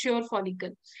is a mature follicle.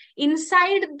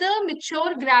 Inside the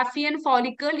mature Graafian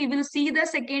follicle, you will see the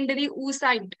secondary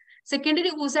oocyte.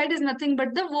 Secondary oocyte is nothing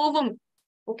but the ovum.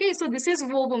 Okay, so this is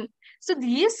ovum. So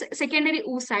this secondary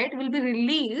oocyte will be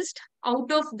released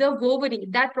out of the ovary.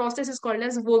 That process is called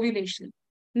as ovulation.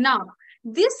 Now,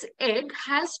 this egg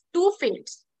has two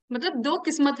fates. मतलब दो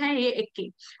किस्मत हैं ये egg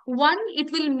की. One,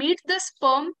 it will meet the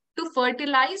sperm to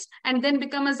fertilize and then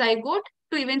become a zygote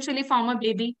to eventually form a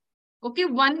baby. Okay,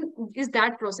 one is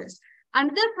that process.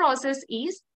 Another process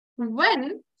is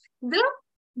when the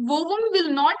ovum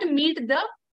will not meet the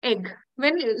egg.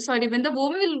 When the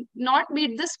ovum will not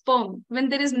meet the sperm, when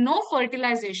there is no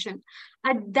fertilization,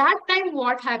 at that time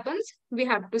what happens? We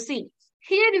have to see.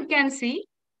 Here you can see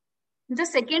the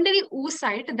secondary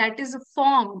oocyte that is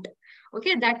formed.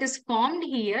 Okay, that is formed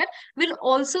here will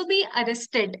also be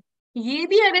arrested. ये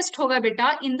भी arrest होगा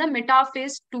बेटा in the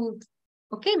metaphase 2.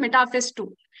 Okay, metaphase 2.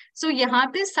 So यहाँ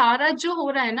पे सारा जो हो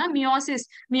रहा है ना meiosis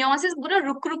पूरा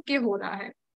रुक रुक के हो रहा है.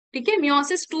 ठीक है,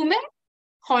 meiosis 2 में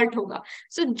हॉल्ट होगा.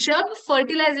 सो जब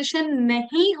फर्टिलाइजेशन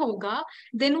नहीं होगा,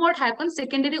 then what happens,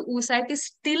 secondary oocyte is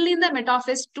still in the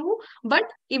metaphase 2, but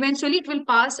eventually it will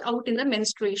pass out in the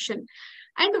menstruation.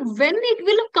 And when it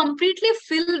will completely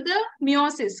fill the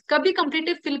meiosis, कभी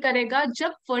completely fill करेगा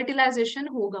जब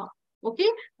fertilization होगा. Okay,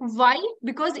 why?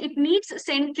 Because it needs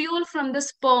centriole from the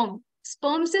sperm.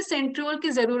 Sperm से centriole की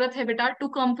जरूरत है बेटा to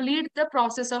complete the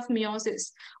process of meiosis.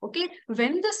 Okay,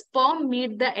 when the sperm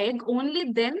meet the egg, only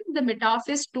then the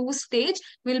metaphase 2 stage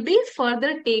will be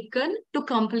further taken to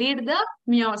complete the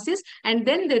meiosis, and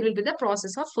then there will be the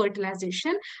process of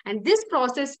fertilization, and this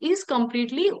process is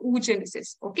completely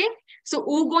oogenesis. Okay, so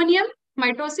oogonium,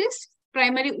 mitosis,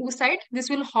 primary oocyte,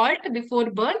 this will halt before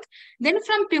birth. Then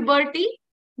from puberty,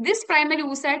 this primary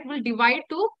oocyte will divide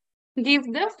to give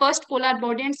the first polar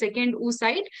body and second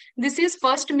oocyte. This is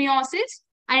first meiosis,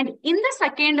 and in the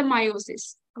second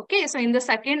meiosis, okay, so in the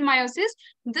second meiosis,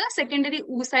 the secondary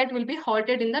oocyte will be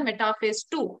halted in the metaphase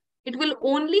 2. It will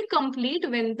only complete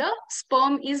when the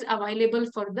sperm is available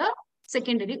for the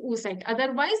secondary oocyte.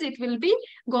 Otherwise, it will be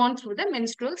gone through the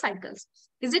menstrual cycles.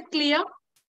 Is it clear?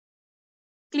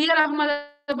 Clear,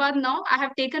 Ahmedabad? Now I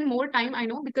have taken more time, I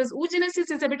know, because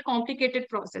oogenesis is a bit complicated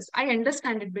process. I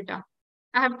understand it, beta.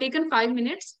 I have taken 5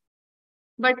 minutes,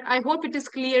 but I hope it is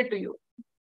clear to you.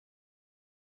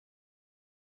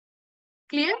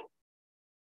 Clear?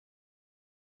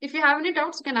 If you have any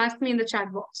doubts, you can ask me in the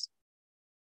chat box.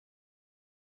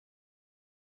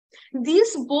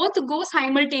 These both go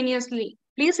simultaneously.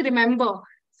 Please remember,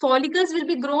 follicles will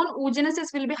be grown,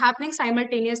 oogenesis will be happening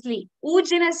simultaneously.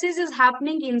 Oogenesis is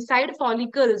happening inside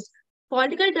follicles.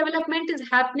 Follicle development is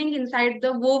happening inside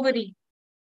the ovary.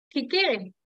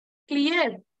 Okay?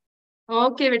 Clear?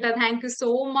 Okay, beta. Thank you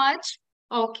so much.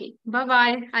 Okay.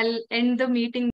 Bye-bye. I'll end the meeting.